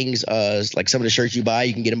lot of the things, like some of the shirts you buy,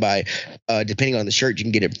 you can get them by, depending on the shirt, you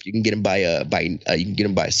can get them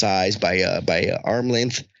by size, by arm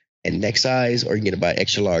length and neck size, or you can get it by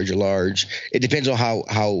extra large or large. It depends on how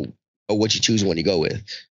what you choose when you go with.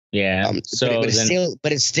 Yeah.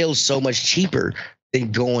 But it's still so much cheaper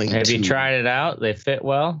than going. Have you tried it out? They fit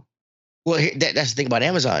well. Well, that's the thing about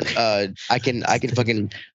Amazon. I can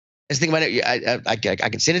fucking. That's the thing about it. I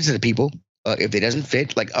can send it to the people. If it doesn't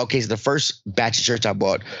fit, like, okay, so the first batch of shirts I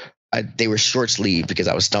bought, they were short sleeve because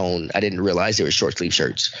I was stoned. I didn't realize they were short sleeve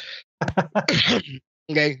shirts.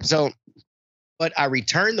 Okay, so, but I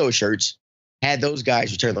returned those shirts, had those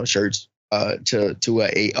guys return those shirts to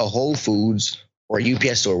a Whole Foods or a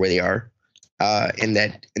UPS store where they are, and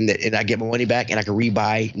I get my money back and I can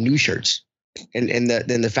rebuy new shirts. And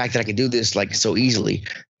then the fact that I can do this like so easily,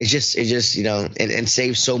 it's just and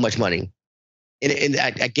save so much money. And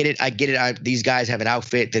I get it. These guys have an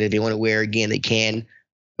outfit that if they want to wear again, they can.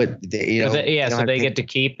 But so they get to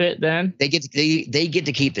keep it then. They get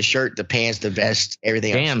to keep the shirt, the pants, the vest,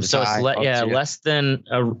 everything. Damn, so it's less than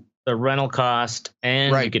the rental cost,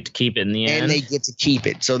 and you get to keep it in the end. And they get to keep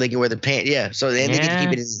it, so they can wear the pants. Yeah, so then they get to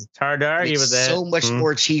keep it. It's hard to argue with that. So much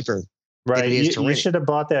more cheaper. Right, you should have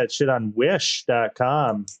bought that shit on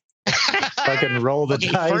Wish.com. Fucking roll the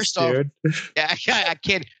dice, first dude. Yeah, I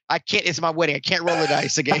can't. It's my wedding. I can't roll the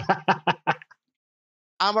dice again.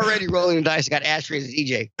 I'm already rolling the dice. I got ashtrays as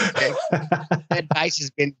EJ. Okay? That dice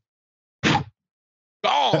has been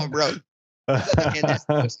gone, bro.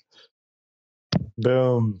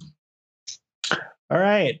 Boom. All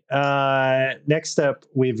right. Next up,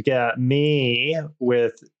 we've got me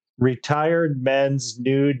with retired men's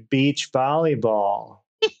nude beach volleyball.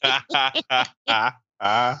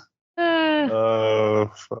 Oh,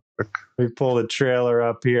 fuck. We pulled a trailer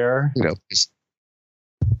up here.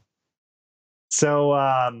 So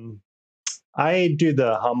I do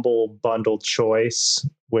the humble bundle choice,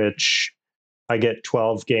 which I get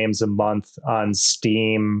 12 games a month on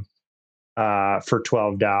Steam for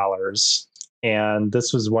 $12. And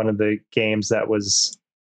this was one of the games that was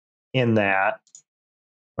in that.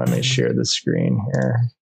 Let me share the screen here.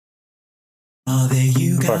 Oh, there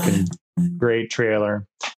you go. Fucking great trailer.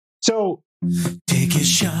 So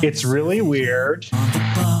it's really weird.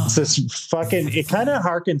 It's this fucking, it kind of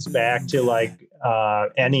harkens back to like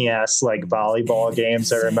NES, like volleyball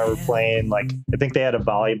games. I remember playing, like, I think they had a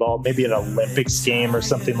volleyball, maybe an Olympics game or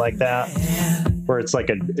something like that, where it's like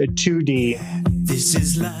a 2D.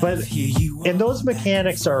 And those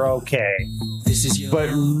mechanics are okay. But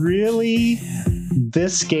really,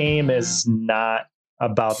 this game is not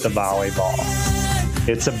about the volleyball.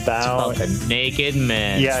 It's about the naked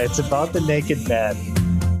men. Yeah, it's about the naked men.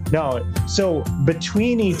 No, so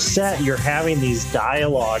between each set, you're having these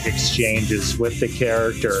dialogue exchanges with the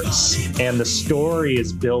characters, and the story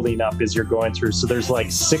is building up as you're going through. So there's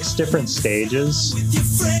like 6 different stages.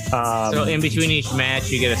 So in between each match,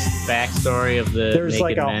 you get a backstory of the there's naked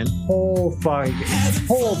like a men. whole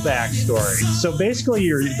backstory. So basically,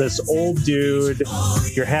 you're this old dude.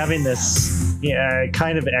 You're having this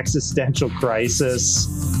kind of existential crisis.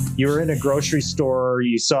 You were in a grocery store,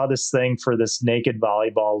 you saw this thing for this naked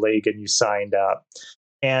volleyball league, and you signed up.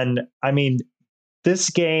 And I mean, this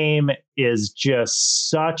game is just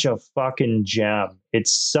such a fucking gem.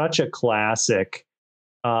 It's such a classic.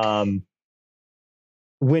 When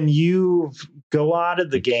you go out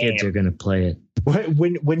of the game, kids are gonna play it.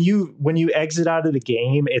 When you exit out of the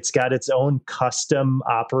game, it's got its own custom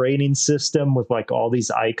operating system with like all these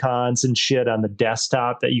icons and shit on the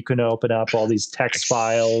desktop that you can open up, all these text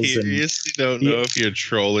files. I seriously don't know if you're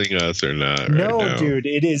trolling us or not. No, right now. dude,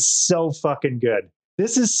 it is so fucking good.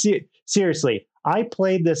 This is seriously. I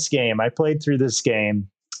played this game. I played through this game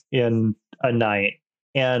in a night,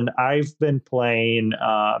 and I've been playing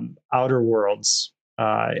Outer Worlds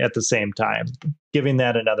at the same time, giving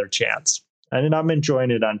that another chance. And I'm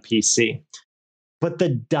enjoying it on PC. But the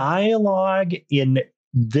dialogue in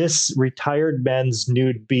this retired men's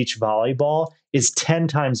nude beach volleyball is 10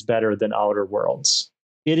 times better than Outer Worlds.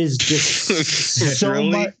 It is just so really?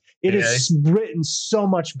 much. It is written so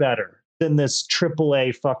much better than this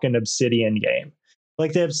AAA fucking Obsidian game.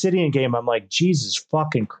 Like the Obsidian game, I'm like, Jesus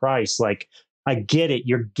fucking Christ. Like, I get it.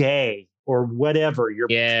 You're gay. Or whatever.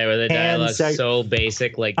 Where the dialogue's so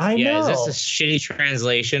basic. Like, I know. Is this a shitty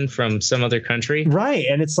translation from some other country? Right.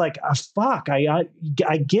 And it's like, fuck, I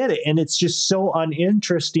get it. And it's just so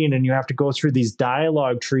uninteresting. And you have to go through these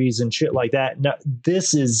dialogue trees and shit like that. No,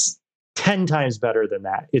 this is 10 times better than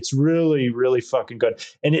that. It's really, really fucking good.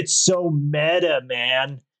 And it's so meta,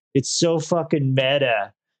 man. It's so fucking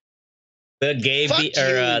meta. The gay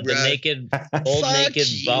the naked old naked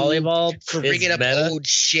volleyball for bringing up meta. Old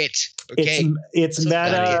shit. Okay, it's So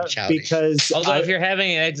meta funny, because although if you're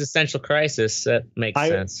having an existential crisis, that makes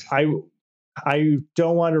sense. I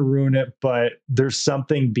don't want to ruin it, but there's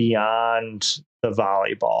something beyond the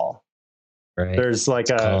volleyball. Right. There's like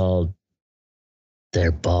it's called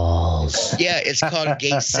their balls. Yeah, it's called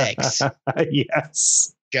gay sex.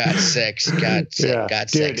 Yes. God sex. God sex. Yeah. God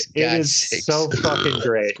Dude, sex. it God is sex. so fucking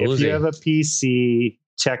great. If you have a PC,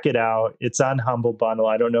 check it out. It's on Humble Bundle.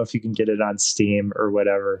 I don't know if you can get it on Steam or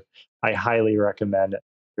whatever. I highly recommend it.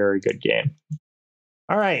 Very good game.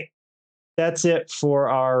 All right. That's it for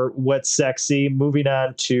our What's Sexy. Moving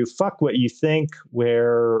on to Fuck What You Think,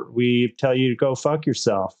 where we tell you to go fuck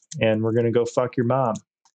yourself. And we're going to go fuck your mom.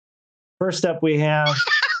 First up, we have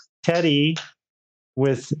Teddy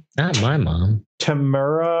with not my mom.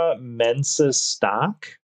 Tamura Mensah Stock.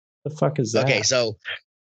 The fuck is that? Okay, so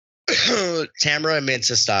Tamura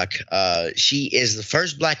Mensah Stock, she is the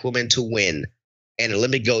first black woman to win an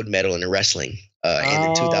Olympic gold medal in wrestling in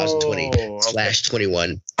the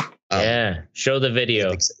 2020/21. Yeah, show the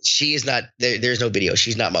video. She is not there. There's no video.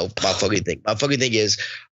 She's not my fucking thing. My fucking thing is,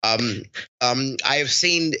 I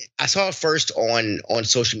saw it first on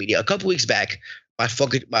social media a couple weeks back. My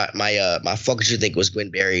fucking thing was Gwen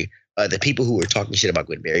Berry. The people who were talking shit about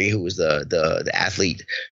Gwen Berry, who was the athlete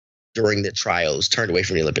during the trials, turned away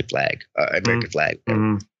from the Olympic flag, American flag.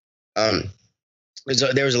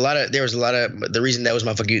 So there was a lot of the reason that was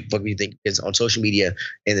my fucking thing is on social media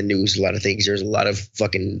and the news, a lot of things. There's a lot of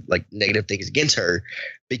fucking like negative things against her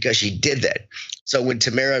because she did that. So when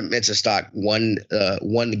Tamura Mensah Stock won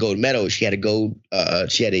the gold medal, she had a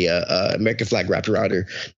American flag wrapped around her,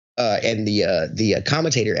 and the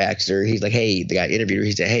commentator asked her, he's like, hey, the guy interviewed her,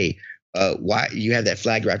 he said, hey, why you have that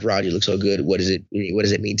flag wrapped around you? Look so good. What does it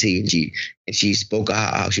mean to you? And she spoke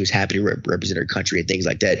how she was happy to represent her country and things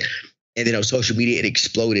like that. And then on social media, it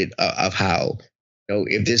exploded of how,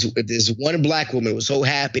 if this one black woman was so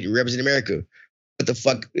happy to represent America, what the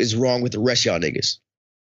fuck is wrong with the rest of y'all niggas?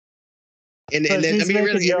 And then he's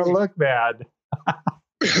making you look bad.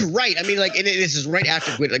 Right. I mean, like, and this is right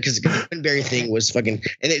after Gwen, because the Gwen Berry thing was fucking,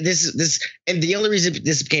 and and the only reason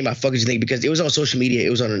this became my fucking thing because it was on social media. It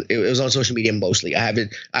was on social media mostly. I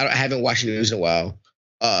haven't watched the news in a while.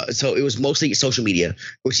 So it was mostly social media,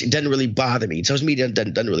 which doesn't really bother me. Social media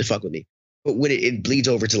doesn't really fuck with me. But when it bleeds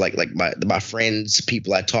over to like my friends,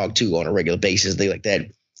 people I talk to on a regular basis, they like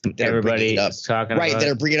that. Everybody talking right, that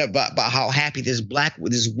are bringing up about how happy this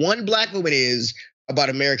one black woman is about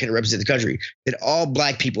America to represent the country. That all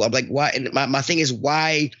black people, I'm like, why? And my thing is,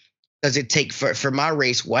 why does it take for my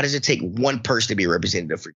race? Why does it take one person to be a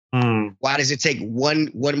representative for? Why does it take one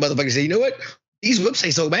motherfucker to say, you know what, these whips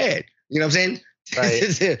ain't so bad? You know what I'm saying?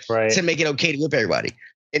 Right. To make it okay to whip everybody,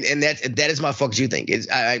 and that is my fuck you think.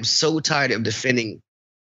 I'm so tired of defending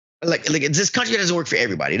like this country doesn't work for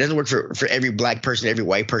everybody. It doesn't work for every black person, every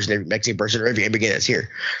white person, every Mexican person, or every immigrant that's here.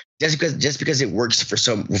 Just because it works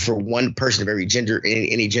for one person of every gender,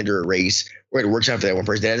 any gender or race, or it works out for that one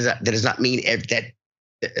person, that does not mean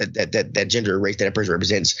that gender or race that person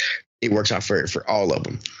represents, it works out for all of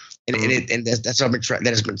them. And that's what I've been trying.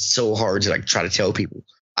 That has been so hard to like try to tell people.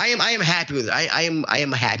 I am happy with it. I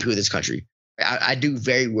am happy with this country. I do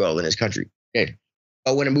very well in this country. Okay.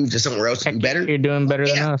 I want to move to somewhere else to do better. You're doing better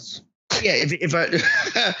than us. Yeah. If I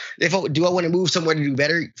do I want to move somewhere to do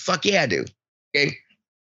better? Fuck yeah, I do. Okay.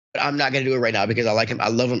 But I'm not gonna do it right now because I like him. I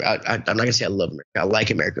love him. I'm not gonna say I love America. I like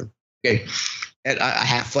America. Okay. And I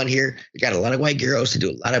have fun here. We got a lot of white girls to do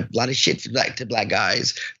a lot of shit to black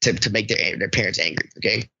guys to make their parents angry.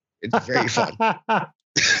 Okay. It's very fun.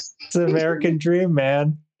 It's an American dream,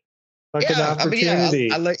 man. Fucking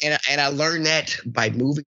opportunity. I learned that by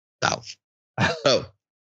moving south. So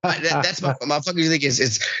that's my fucking thing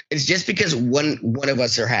is it's just because one of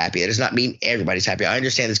us are happy. It does not mean everybody's happy. I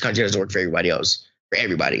understand this country doesn't work for everybody else, for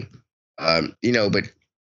everybody. But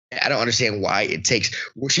I don't understand why it takes.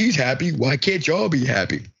 Well, she's happy. Why can't y'all be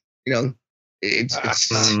happy?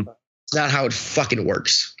 It's not how it fucking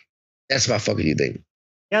works. That's my fucking thing.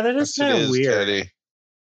 Yeah, that is kind of weird.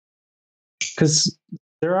 Because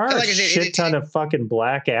there are a shit ton of fucking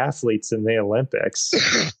black athletes in the Olympics.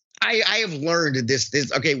 I have learned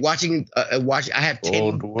this. Okay, watching. I have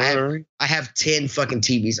 10. I have 10 fucking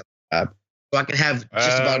TVs, so I can have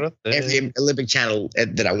just about every Olympic channel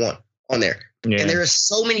that I want on there. Yeah. And there are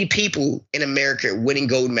so many people in America winning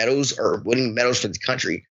gold medals or winning medals for the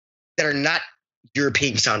country that are not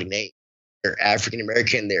European sounding names. They're African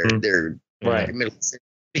American. They're right. Middle Eastern.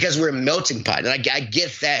 because we're a melting pot, and I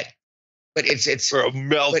get that. But it's we're a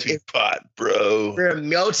melting pot, bro. We're a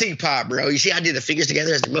melting pot, bro. You see how I did the fingers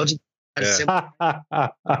together as the melting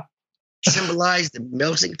pot symbolize the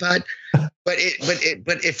melting pot. But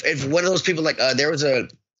if one of those people there was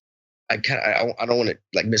I don't want to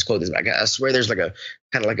like misquote this, but I swear there's like a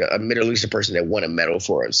kind of like a Middle Eastern person that won a medal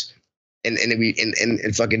for us. And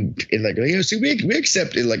fucking like, yeah, see, we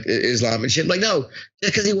accept it, like Islam and shit. Like, no,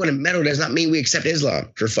 just because he won a medal does not mean we accept Islam,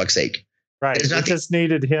 for fuck's sake. Right. We just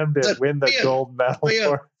needed him to win the gold medal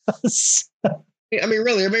for us. I mean,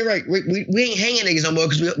 really, right. We ain't hanging niggas no more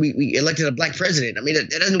because we elected a black president. I mean, it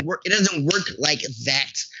doesn't work. It doesn't work like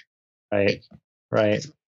that. Right.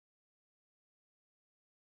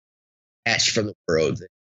 Ash from the world.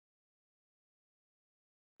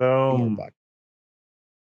 Boom.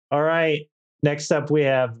 All right. Next up, we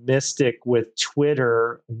have Mystic with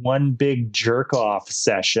Twitter, one big jerk off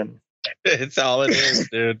session. It's all it is,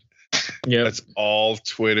 dude. Yeah, that's all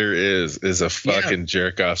Twitter is a fucking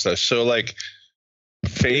jerk off session. So like,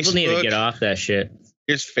 Facebook, people need to get off that shit.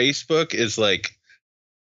 Here's Facebook is like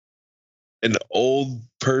an old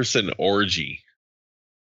person orgy.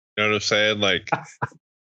 You know what I'm saying? Like,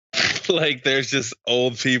 like there's just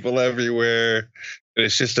old people everywhere. And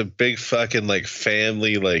it's just a big fucking like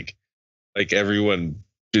family, like everyone,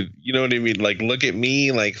 you know what I mean? Like, look at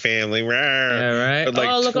me, like family. Yeah, right. But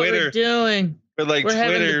like look Twitter, what we're doing. But like we're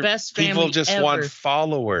Twitter, having the best people just ever. want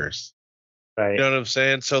followers. Right. You know what I'm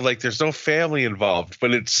saying? So like, there's no family involved,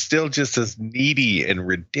 but it's still just as needy and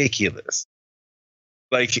ridiculous.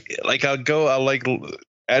 Like I'll go into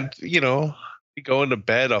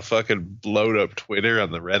bed, I'll fucking load up Twitter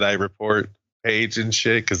on the Red Eye Report page and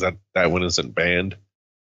shit, because that one isn't banned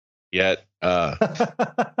yet.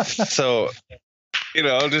 So,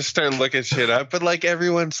 I'll just start looking shit up. But like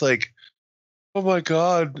everyone's like, oh my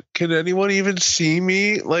God, can anyone even see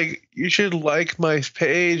me? Like, you should like my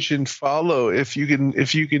page and follow if you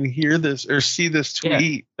can hear this or see this tweet.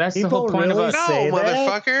 Yeah, that's the whole point about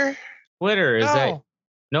motherfucker. Twitter is that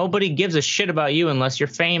nobody gives a shit about you unless you're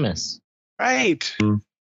famous. Right.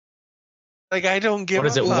 Like, I don't give. What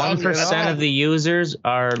is it? 1% of the users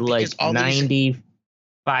are like 95%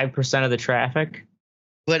 of the traffic.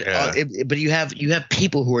 But but you have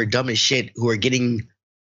people who are dumb as shit who are getting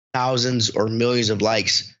thousands or millions of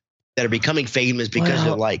likes that are becoming famous because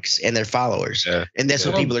of likes and their followers, and that's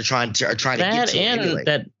what people are trying to get to. And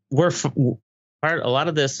that we're part. A lot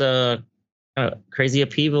of this crazy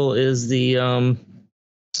upheaval is the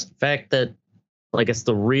fact that like it's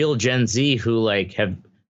the real Gen Z who like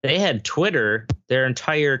they had Twitter their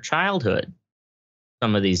entire childhood.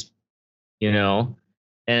 Some of these, and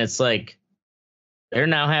it's like they're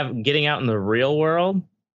now getting out in the real world.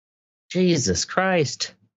 Jesus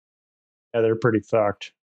Christ. Yeah, they're pretty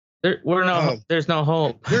fucked. There's no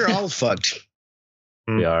hope. We're all fucked.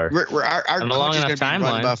 We are. Our long enough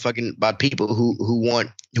timeline about people who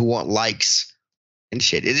want likes and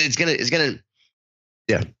shit. It's gonna.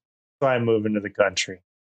 Yeah. So I'm moving to the country.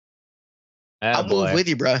 I'll move with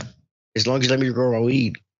you, bro. As long as you let me grow my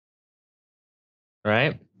weed.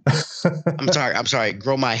 Right. I'm sorry.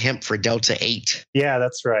 Grow my hemp for Delta 8. Yeah,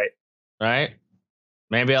 that's right. Right.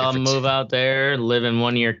 Maybe I'll move out there, live in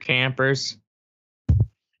one of your campers,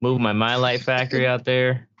 move my My Light factory out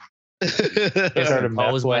there,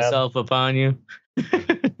 impose myself upon you.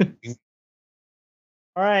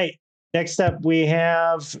 All right. Next up, we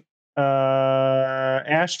have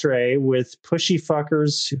Ashtray with pushy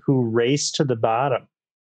fuckers who race to the bottom.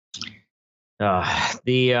 I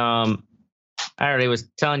already was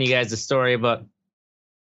telling you guys the story about.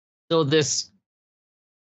 So this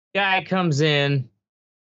guy comes in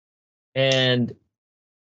and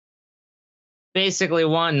basically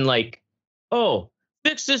wanting like, oh,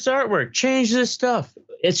 fix this artwork, change this stuff.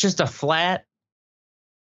 It's just a flat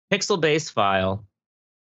pixel-based file.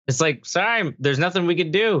 It's like, sorry, there's nothing we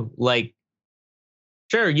could do. Like,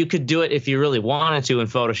 sure, you could do it if you really wanted to in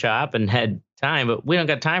Photoshop and had time, but we don't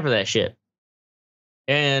got time for that shit.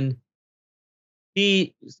 And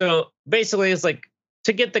so basically it's like,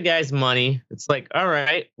 to get the guy's money, it's like, all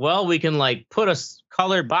right, well, we can like put a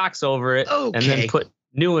colored box over it and then put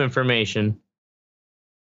new information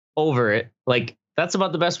over it. Like, that's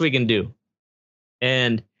about the best we can do.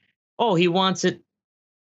 And, he wants it.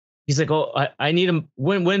 He's like, I need them.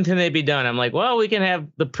 When can they be done? I'm like, well, we can have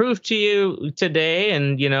the proof to you today.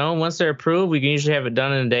 And, once they're approved, we can usually have it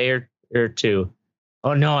done in a day or two.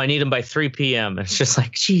 Oh, no, I need them by 3 p.m. It's just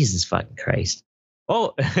like, Jesus fucking Christ.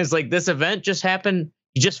 Oh, it's like this event just happened.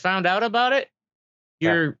 You just found out about it.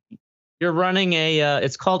 You're running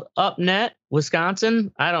it's called UpNet,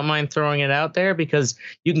 Wisconsin. I don't mind throwing it out there because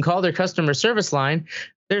you can call their customer service line.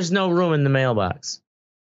 there's no room in the mailbox.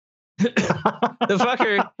 The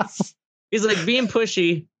fucker, he's like being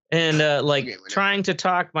pushy and like trying to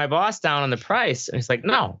talk my boss down on the price. And he's like,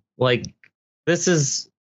 no, like this is,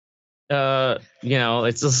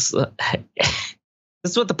 it's just, this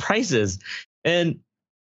is what the price is. And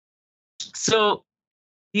so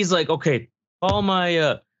he's like, okay, call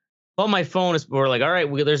my phone. We're like, all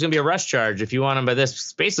right, there's gonna be a rush charge if you want them by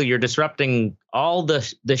this. Basically, you're disrupting all the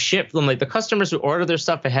ship. Like the customers who order their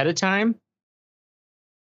stuff ahead of time,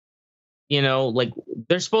 like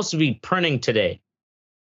they're supposed to be printing today.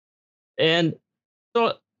 And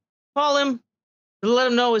so call him to let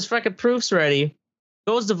him know his freaking proof's ready.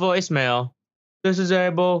 Goes to voicemail. This is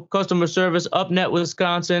Able, customer service, UpNet,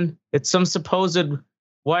 Wisconsin. It's some supposed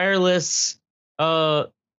wireless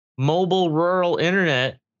mobile rural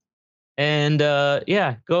internet. And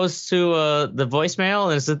goes to the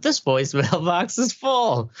voicemail and says, this voicemail box is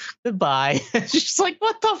full. Goodbye. She's like,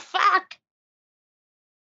 what the fuck?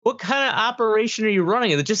 What kind of operation are you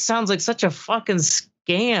running? It just sounds like such a fucking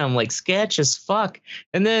scam, like sketch as fuck.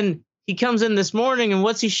 And then he comes in this morning and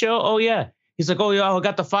what's he show? Oh, yeah. He's like, oh, yeah, I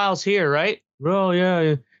got the files here, right? Oh,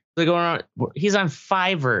 yeah. They're going around. He's on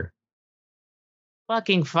Fiverr.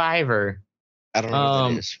 Fucking Fiverr. I don't know what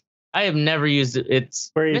that is. I have never used it. It's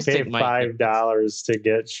where you pay $5 to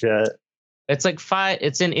get shit. It's like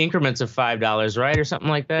it's in increments of $5, right? Or something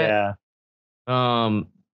like that. Yeah.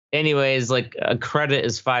 Anyways, like a credit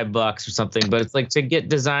is $5 or something, but it's like to get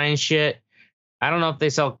design shit. I don't know if they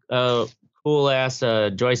sell cool ass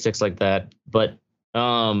joysticks like that, but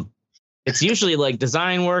it's usually like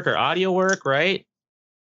design work or audio work, right?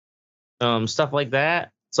 Stuff like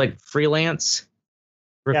that. It's like freelance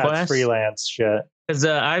requests. Yeah, it's freelance shit. Because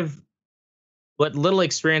what little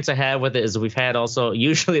experience I have with it is we've had also,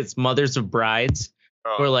 usually it's mothers of brides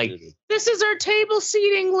who are like, this is our table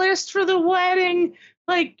seating list for the wedding.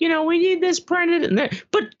 Like, we need this printed in there.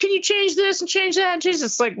 But can you change this and change that? And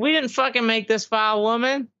Jesus, like, we didn't fucking make this file,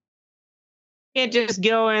 woman. You can't just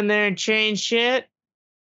go in there and change shit.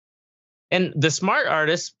 And the smart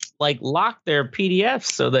artists, like, lock their PDFs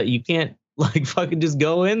so that you can't, like, fucking just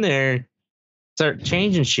go in there and start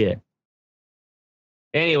changing shit.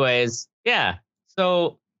 Anyways, yeah.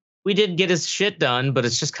 So we did get his shit done, but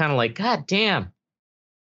it's just kind of like, God damn.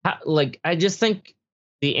 I just think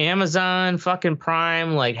the Amazon fucking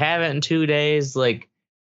Prime, like, have it in 2 days, like,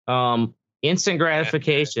 instant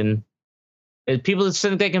gratification. People just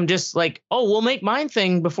think they can just like, oh, we'll make mine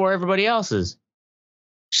thing before everybody else's.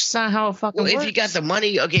 It's not how it fucking works. If you got the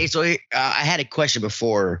money, okay. So I had a question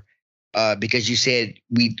before, because you said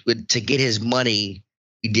to get his money,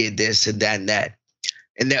 we did this and that and that.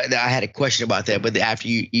 And I had a question about that, but after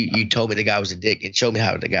you told me the guy was a dick and showed me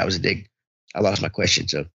how the guy was a dick, I lost my question.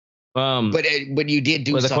 So, but you did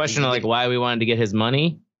do. Was a question of like why we wanted to get his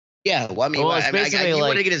money? Yeah, well, I mean, you want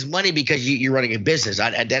to get his money because you're running a business.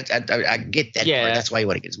 I get that. Yeah, part. That's why you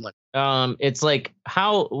want to get his money. It's like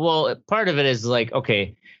how well part of it is like,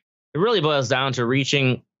 okay, it really boils down to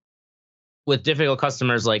reaching with difficult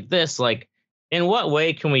customers like this. Like, in what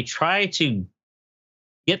way can we try to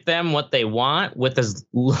get them what they want with as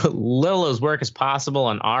little as work as possible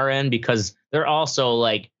on our end, because they're also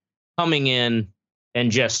like coming in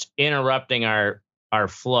and just interrupting our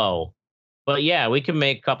flow. But yeah, we can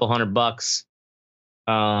make a couple $100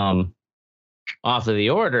 off of the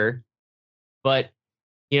order. But,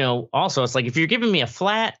 also it's like if you're giving me a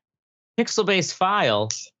flat pixel-based file,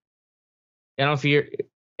 if you're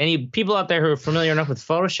any people out there who are familiar enough with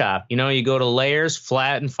Photoshop, you go to layers,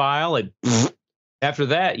 flatten file, like after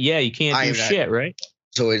that, yeah, you can't do shit, right?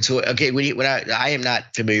 So okay. When I am not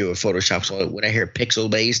familiar with Photoshop, so when I hear pixel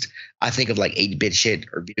based, I think of like 8-bit shit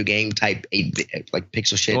or video game type 8-bit like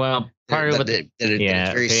pixel shit. Well, part of it,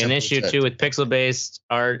 an issue too with pixel based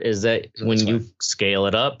art is that when you scale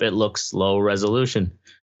it up, it looks low resolution.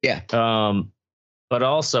 Yeah. But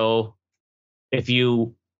also, if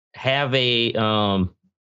you have a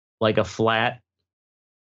like a flat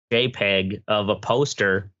JPEG of a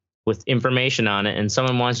poster with information on it, and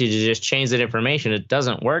someone wants you to just change that information, it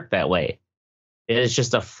doesn't work that way. It's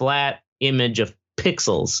just a flat image of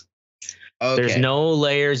pixels. Okay. There's no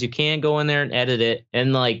layers. You can't go in there and edit it.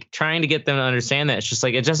 And like trying to get them to understand that, it's just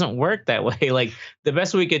like, it doesn't work that way. Like the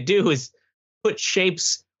best we could do is put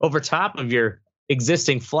shapes over top of your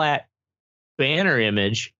existing flat banner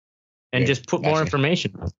image and just put more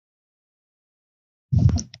information.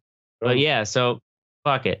 But yeah, so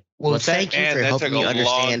fuck it. Well, thank you for helping me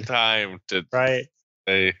understand. That took a long time to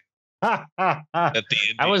say. At the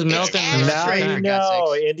end, I was milking. Now you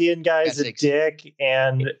know Indian guy's a dick,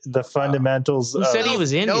 and the fundamentals. Who said he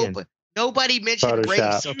was Indian? Nobody mentioned Photoshop.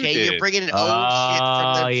 race. Okay, You you're did. bringing an old shit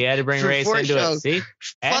from the. you had to bring from race before into show. it. See, Fucking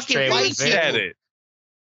Ashtray white was people. there. Said it.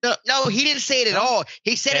 No, he didn't say it at all.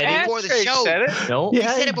 He said it Eddie? before the Ashtray show. said it. No, He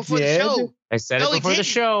said it before the show. I said No, it he before the didn't.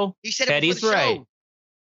 show. He said it Eddie's before the right. show.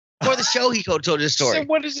 Before the show, he told this story. So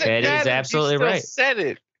what does it Eddie's matter? absolutely You still right. Said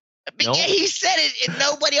it. But Nope. yeah, he said it, and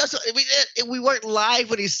nobody else. We weren't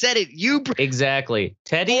live when he said it. Exactly.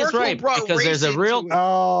 Teddy is Oracle right brought because there's a race real. into it.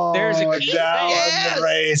 Oh, There's a key now thing. I'm the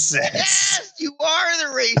racist. Yes, you are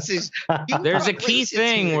the racist. You There's a brought key race into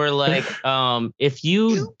thing it. where, like, if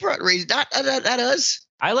You brought race, not us.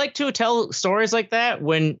 I like to tell stories like that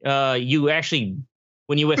when you actually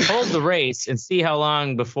when you withhold the race and see how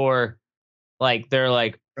long before, like, they're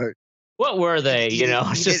like, Right. what were they? He You did- know,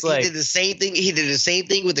 he it's did, just like, he did the same thing. He did the same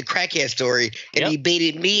thing with the crackhead story, and Yep. he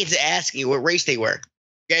baited me into asking what race they were.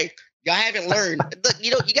 Okay, y'all haven't learned. Look,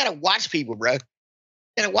 you gotta watch people, bro. You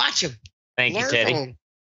gotta watch them. thank you, Learn Teddy. from 'em.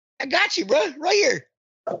 I got you, bro. Right here.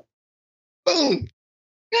 Boom.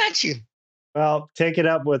 Got you. Well, take it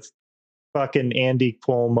up with fucking Andy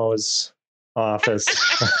Cuomo's office.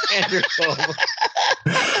 Andrew Cuomo.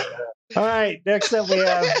 All right, next up we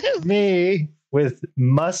have me with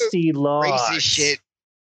musty logs. Racist shit.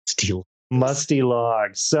 Steel. Musty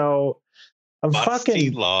logs. So I'm Musty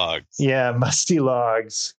fucking logs. yeah, musty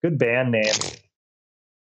logs. Good band name.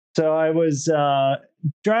 So I was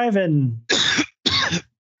driving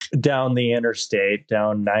down the interstate,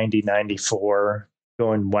 down 90-94,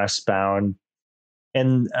 going westbound.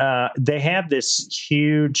 And they have this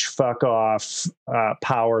huge fuck off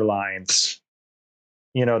power lines.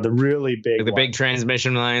 You know, the really big Like the big ones.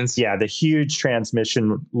 transmission lines. Yeah, the huge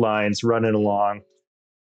transmission lines running along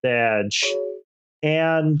the edge.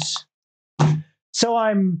 And so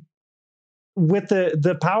I'm with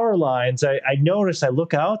the power lines, I notice, I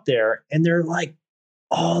look out there and they're like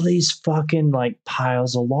all these fucking like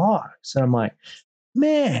piles of logs. And I'm like,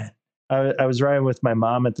 man, I was riding with my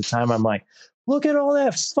mom at the time. I'm like, look at all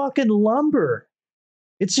that fucking lumber.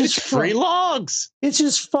 It's just It's free logs. It's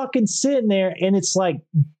just fucking sitting there and it's like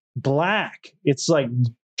black. It's like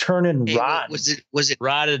turning Hey, rotten. was it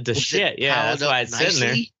Rotted to was it shit. Yeah, piled that's why up it's sitting there.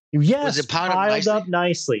 nicely? Yes, was it piled piled up up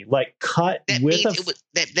nicely, like cut That with means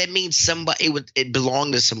a. that means somebody it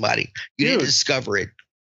belonged to somebody. You didn't Dude. discover it.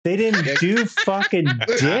 They didn't do fucking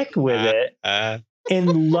dick with it.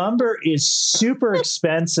 And lumber is super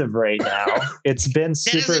expensive right now. It's been That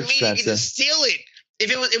super doesn't mean you can expensive. just steal it.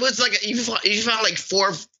 If it was like you found like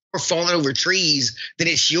four falling over trees, then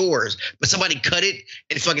it's yours. But somebody cut it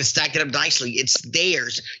and fucking stacked it up nicely. It's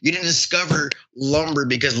theirs. You didn't discover lumber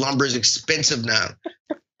because lumber is expensive now.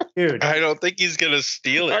 Dude, I don't think he's gonna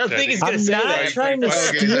steal it. I don't think he's gonna I'm steal not that. trying to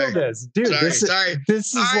Okay, steal sorry. this. Dude, Sorry.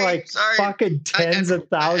 this is Sorry, like sorry. fucking tens of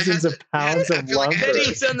thousands of pounds I of feel like I lumber. had to-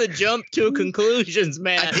 Teddy's on the jump to conclusions,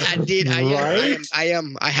 man. I did. Right?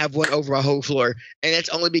 I have one over my whole floor, and that's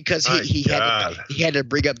only because My he God. had to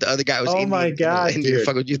bring up the other guy. Who was Oh Indian, my God, Indian, dude.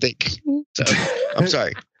 fuck what you think? So I'm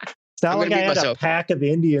sorry. It's not I'm like gonna I mute had myself. a pack of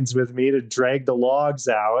Indians with me to drag the logs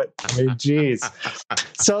out. I mean, geez.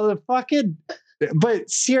 So the fucking, but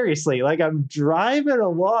seriously, like I'm driving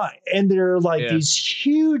along and there are like Yeah. these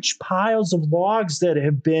huge piles of logs that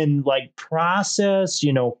have been like processed,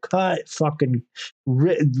 cut, fucking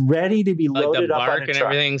ready to be Like the loaded up on bark a and truck.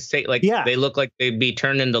 everything's like Yeah. they look like they'd be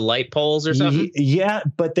turned into light poles or something. Yeah,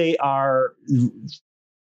 but they are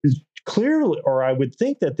clearly, or I would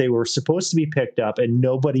think that they were supposed to be picked up and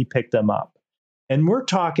nobody picked them up. And we're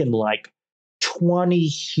talking like 20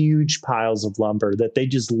 huge piles of lumber that they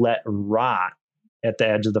just let rot at the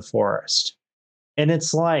edge of the forest. And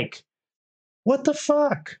it's like, what the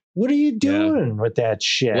fuck? What are you doing with that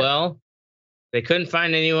shit? Well, they couldn't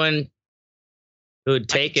find anyone who would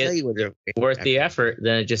take I can tell it you what it- worth the effort.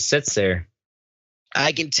 Then it just sits there.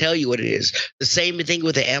 I can tell you what it is. The same thing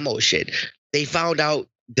with the ammo shit. They found out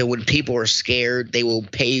that when people are scared, they will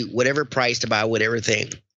pay whatever price to buy whatever thing.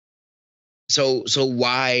 So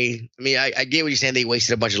why? I mean, I get what you're saying. They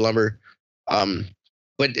wasted a bunch of lumber,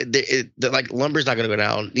 but like lumber's not going to go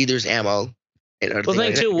down. Neither is ammo. And other Well,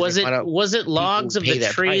 things thing like too, that. They found out was it logs of pay the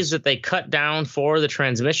that trees price. that they cut down for the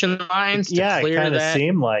transmission lines to yeah, it clear kind of that?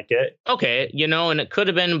 seemed like it. Okay, and it could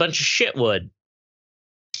have been a bunch of shit wood.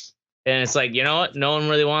 And it's like, you know what? No one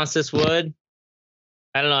really wants this wood.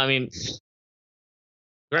 I don't know. I mean,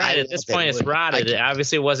 right at this love that point, it's wood. rotted. It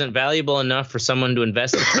obviously wasn't valuable enough for someone to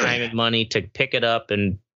invest the time and money to pick it up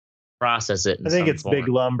and process it. In I think some it's form. big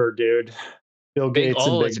lumber, dude. Bill Big- Gates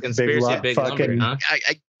oh, and it's a conspiracy of big lumber, fucking huh? I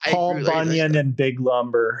Paul agree with you. Bunyan and big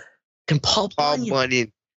lumber. Can Paul Paul Bunyan?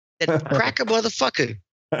 Bunyan. That cracker motherfucker.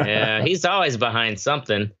 Yeah, he's always behind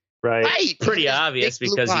something. Right. Right. Pretty Big obvious blue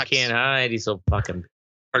because box. he can't hide. He's so fucking.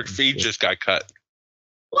 Our feed just got cut.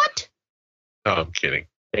 What? No, I'm kidding.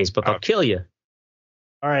 Facebook, I'll kill you.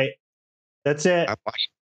 All right. That's it.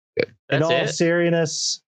 In all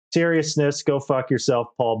seriousness, go fuck yourself,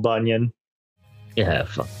 Paul Bunyan. Yeah,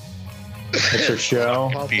 fuck. That's your show.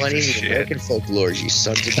 Paul Bunyan, American folklore, you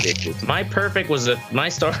sons of bitches. My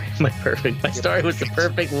story was the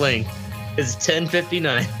perfect length. It's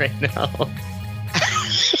 10:59 right now.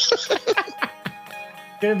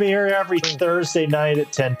 Going to be here every Thursday night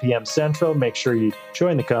at 10 p.m. Central. Make sure you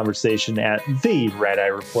join the conversation at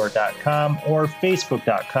theredeyereport.com or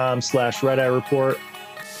facebook.com/redeyereport.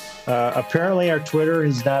 Apparently our Twitter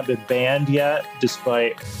has not been banned yet,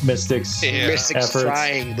 despite Mystic's efforts.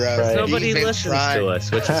 Trying, bro. Right. Nobody listens to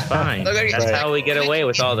us, which is fine. That's how we get away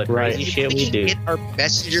with all the crazy shit we do. Get our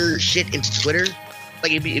messenger shit into Twitter.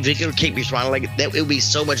 Like if they could keep responding like that, it would be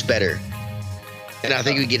so much better. And I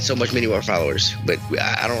think we get so much many more followers, but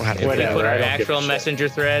I don't know how to. If we put our actual messenger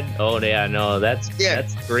thread, that's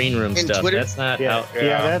green room stuff. Twitter? That's not out.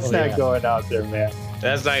 That's not going out there, man.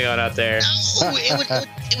 That's not going out there. No,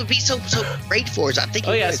 it would be so great for us. I think.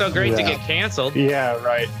 Oh yeah, so great to get canceled. Yeah,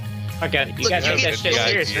 right. Okay, you gotta take that shit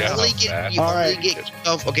serious. You only get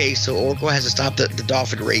off. Okay, so Oracle has to stop the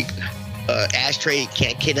dolphin rape. Ashtray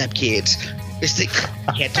can't kidnap kids. Mystic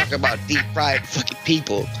can't talk about deep fried fucking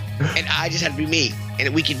people. And I just had to be me,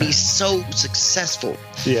 and we could be so successful.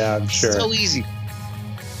 Yeah, I'm sure. So easy.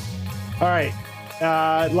 All right.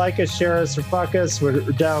 Like us, share us, or fuck us. We're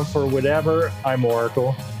down for whatever. I'm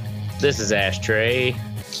Oracle. This is Ashtray.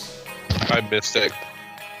 I'm Mystic.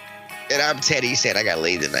 And I'm Teddy. Said I got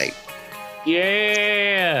laid tonight.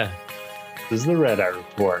 Yeah. This is the Red Eye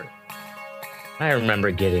Report. I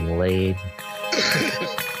remember getting laid.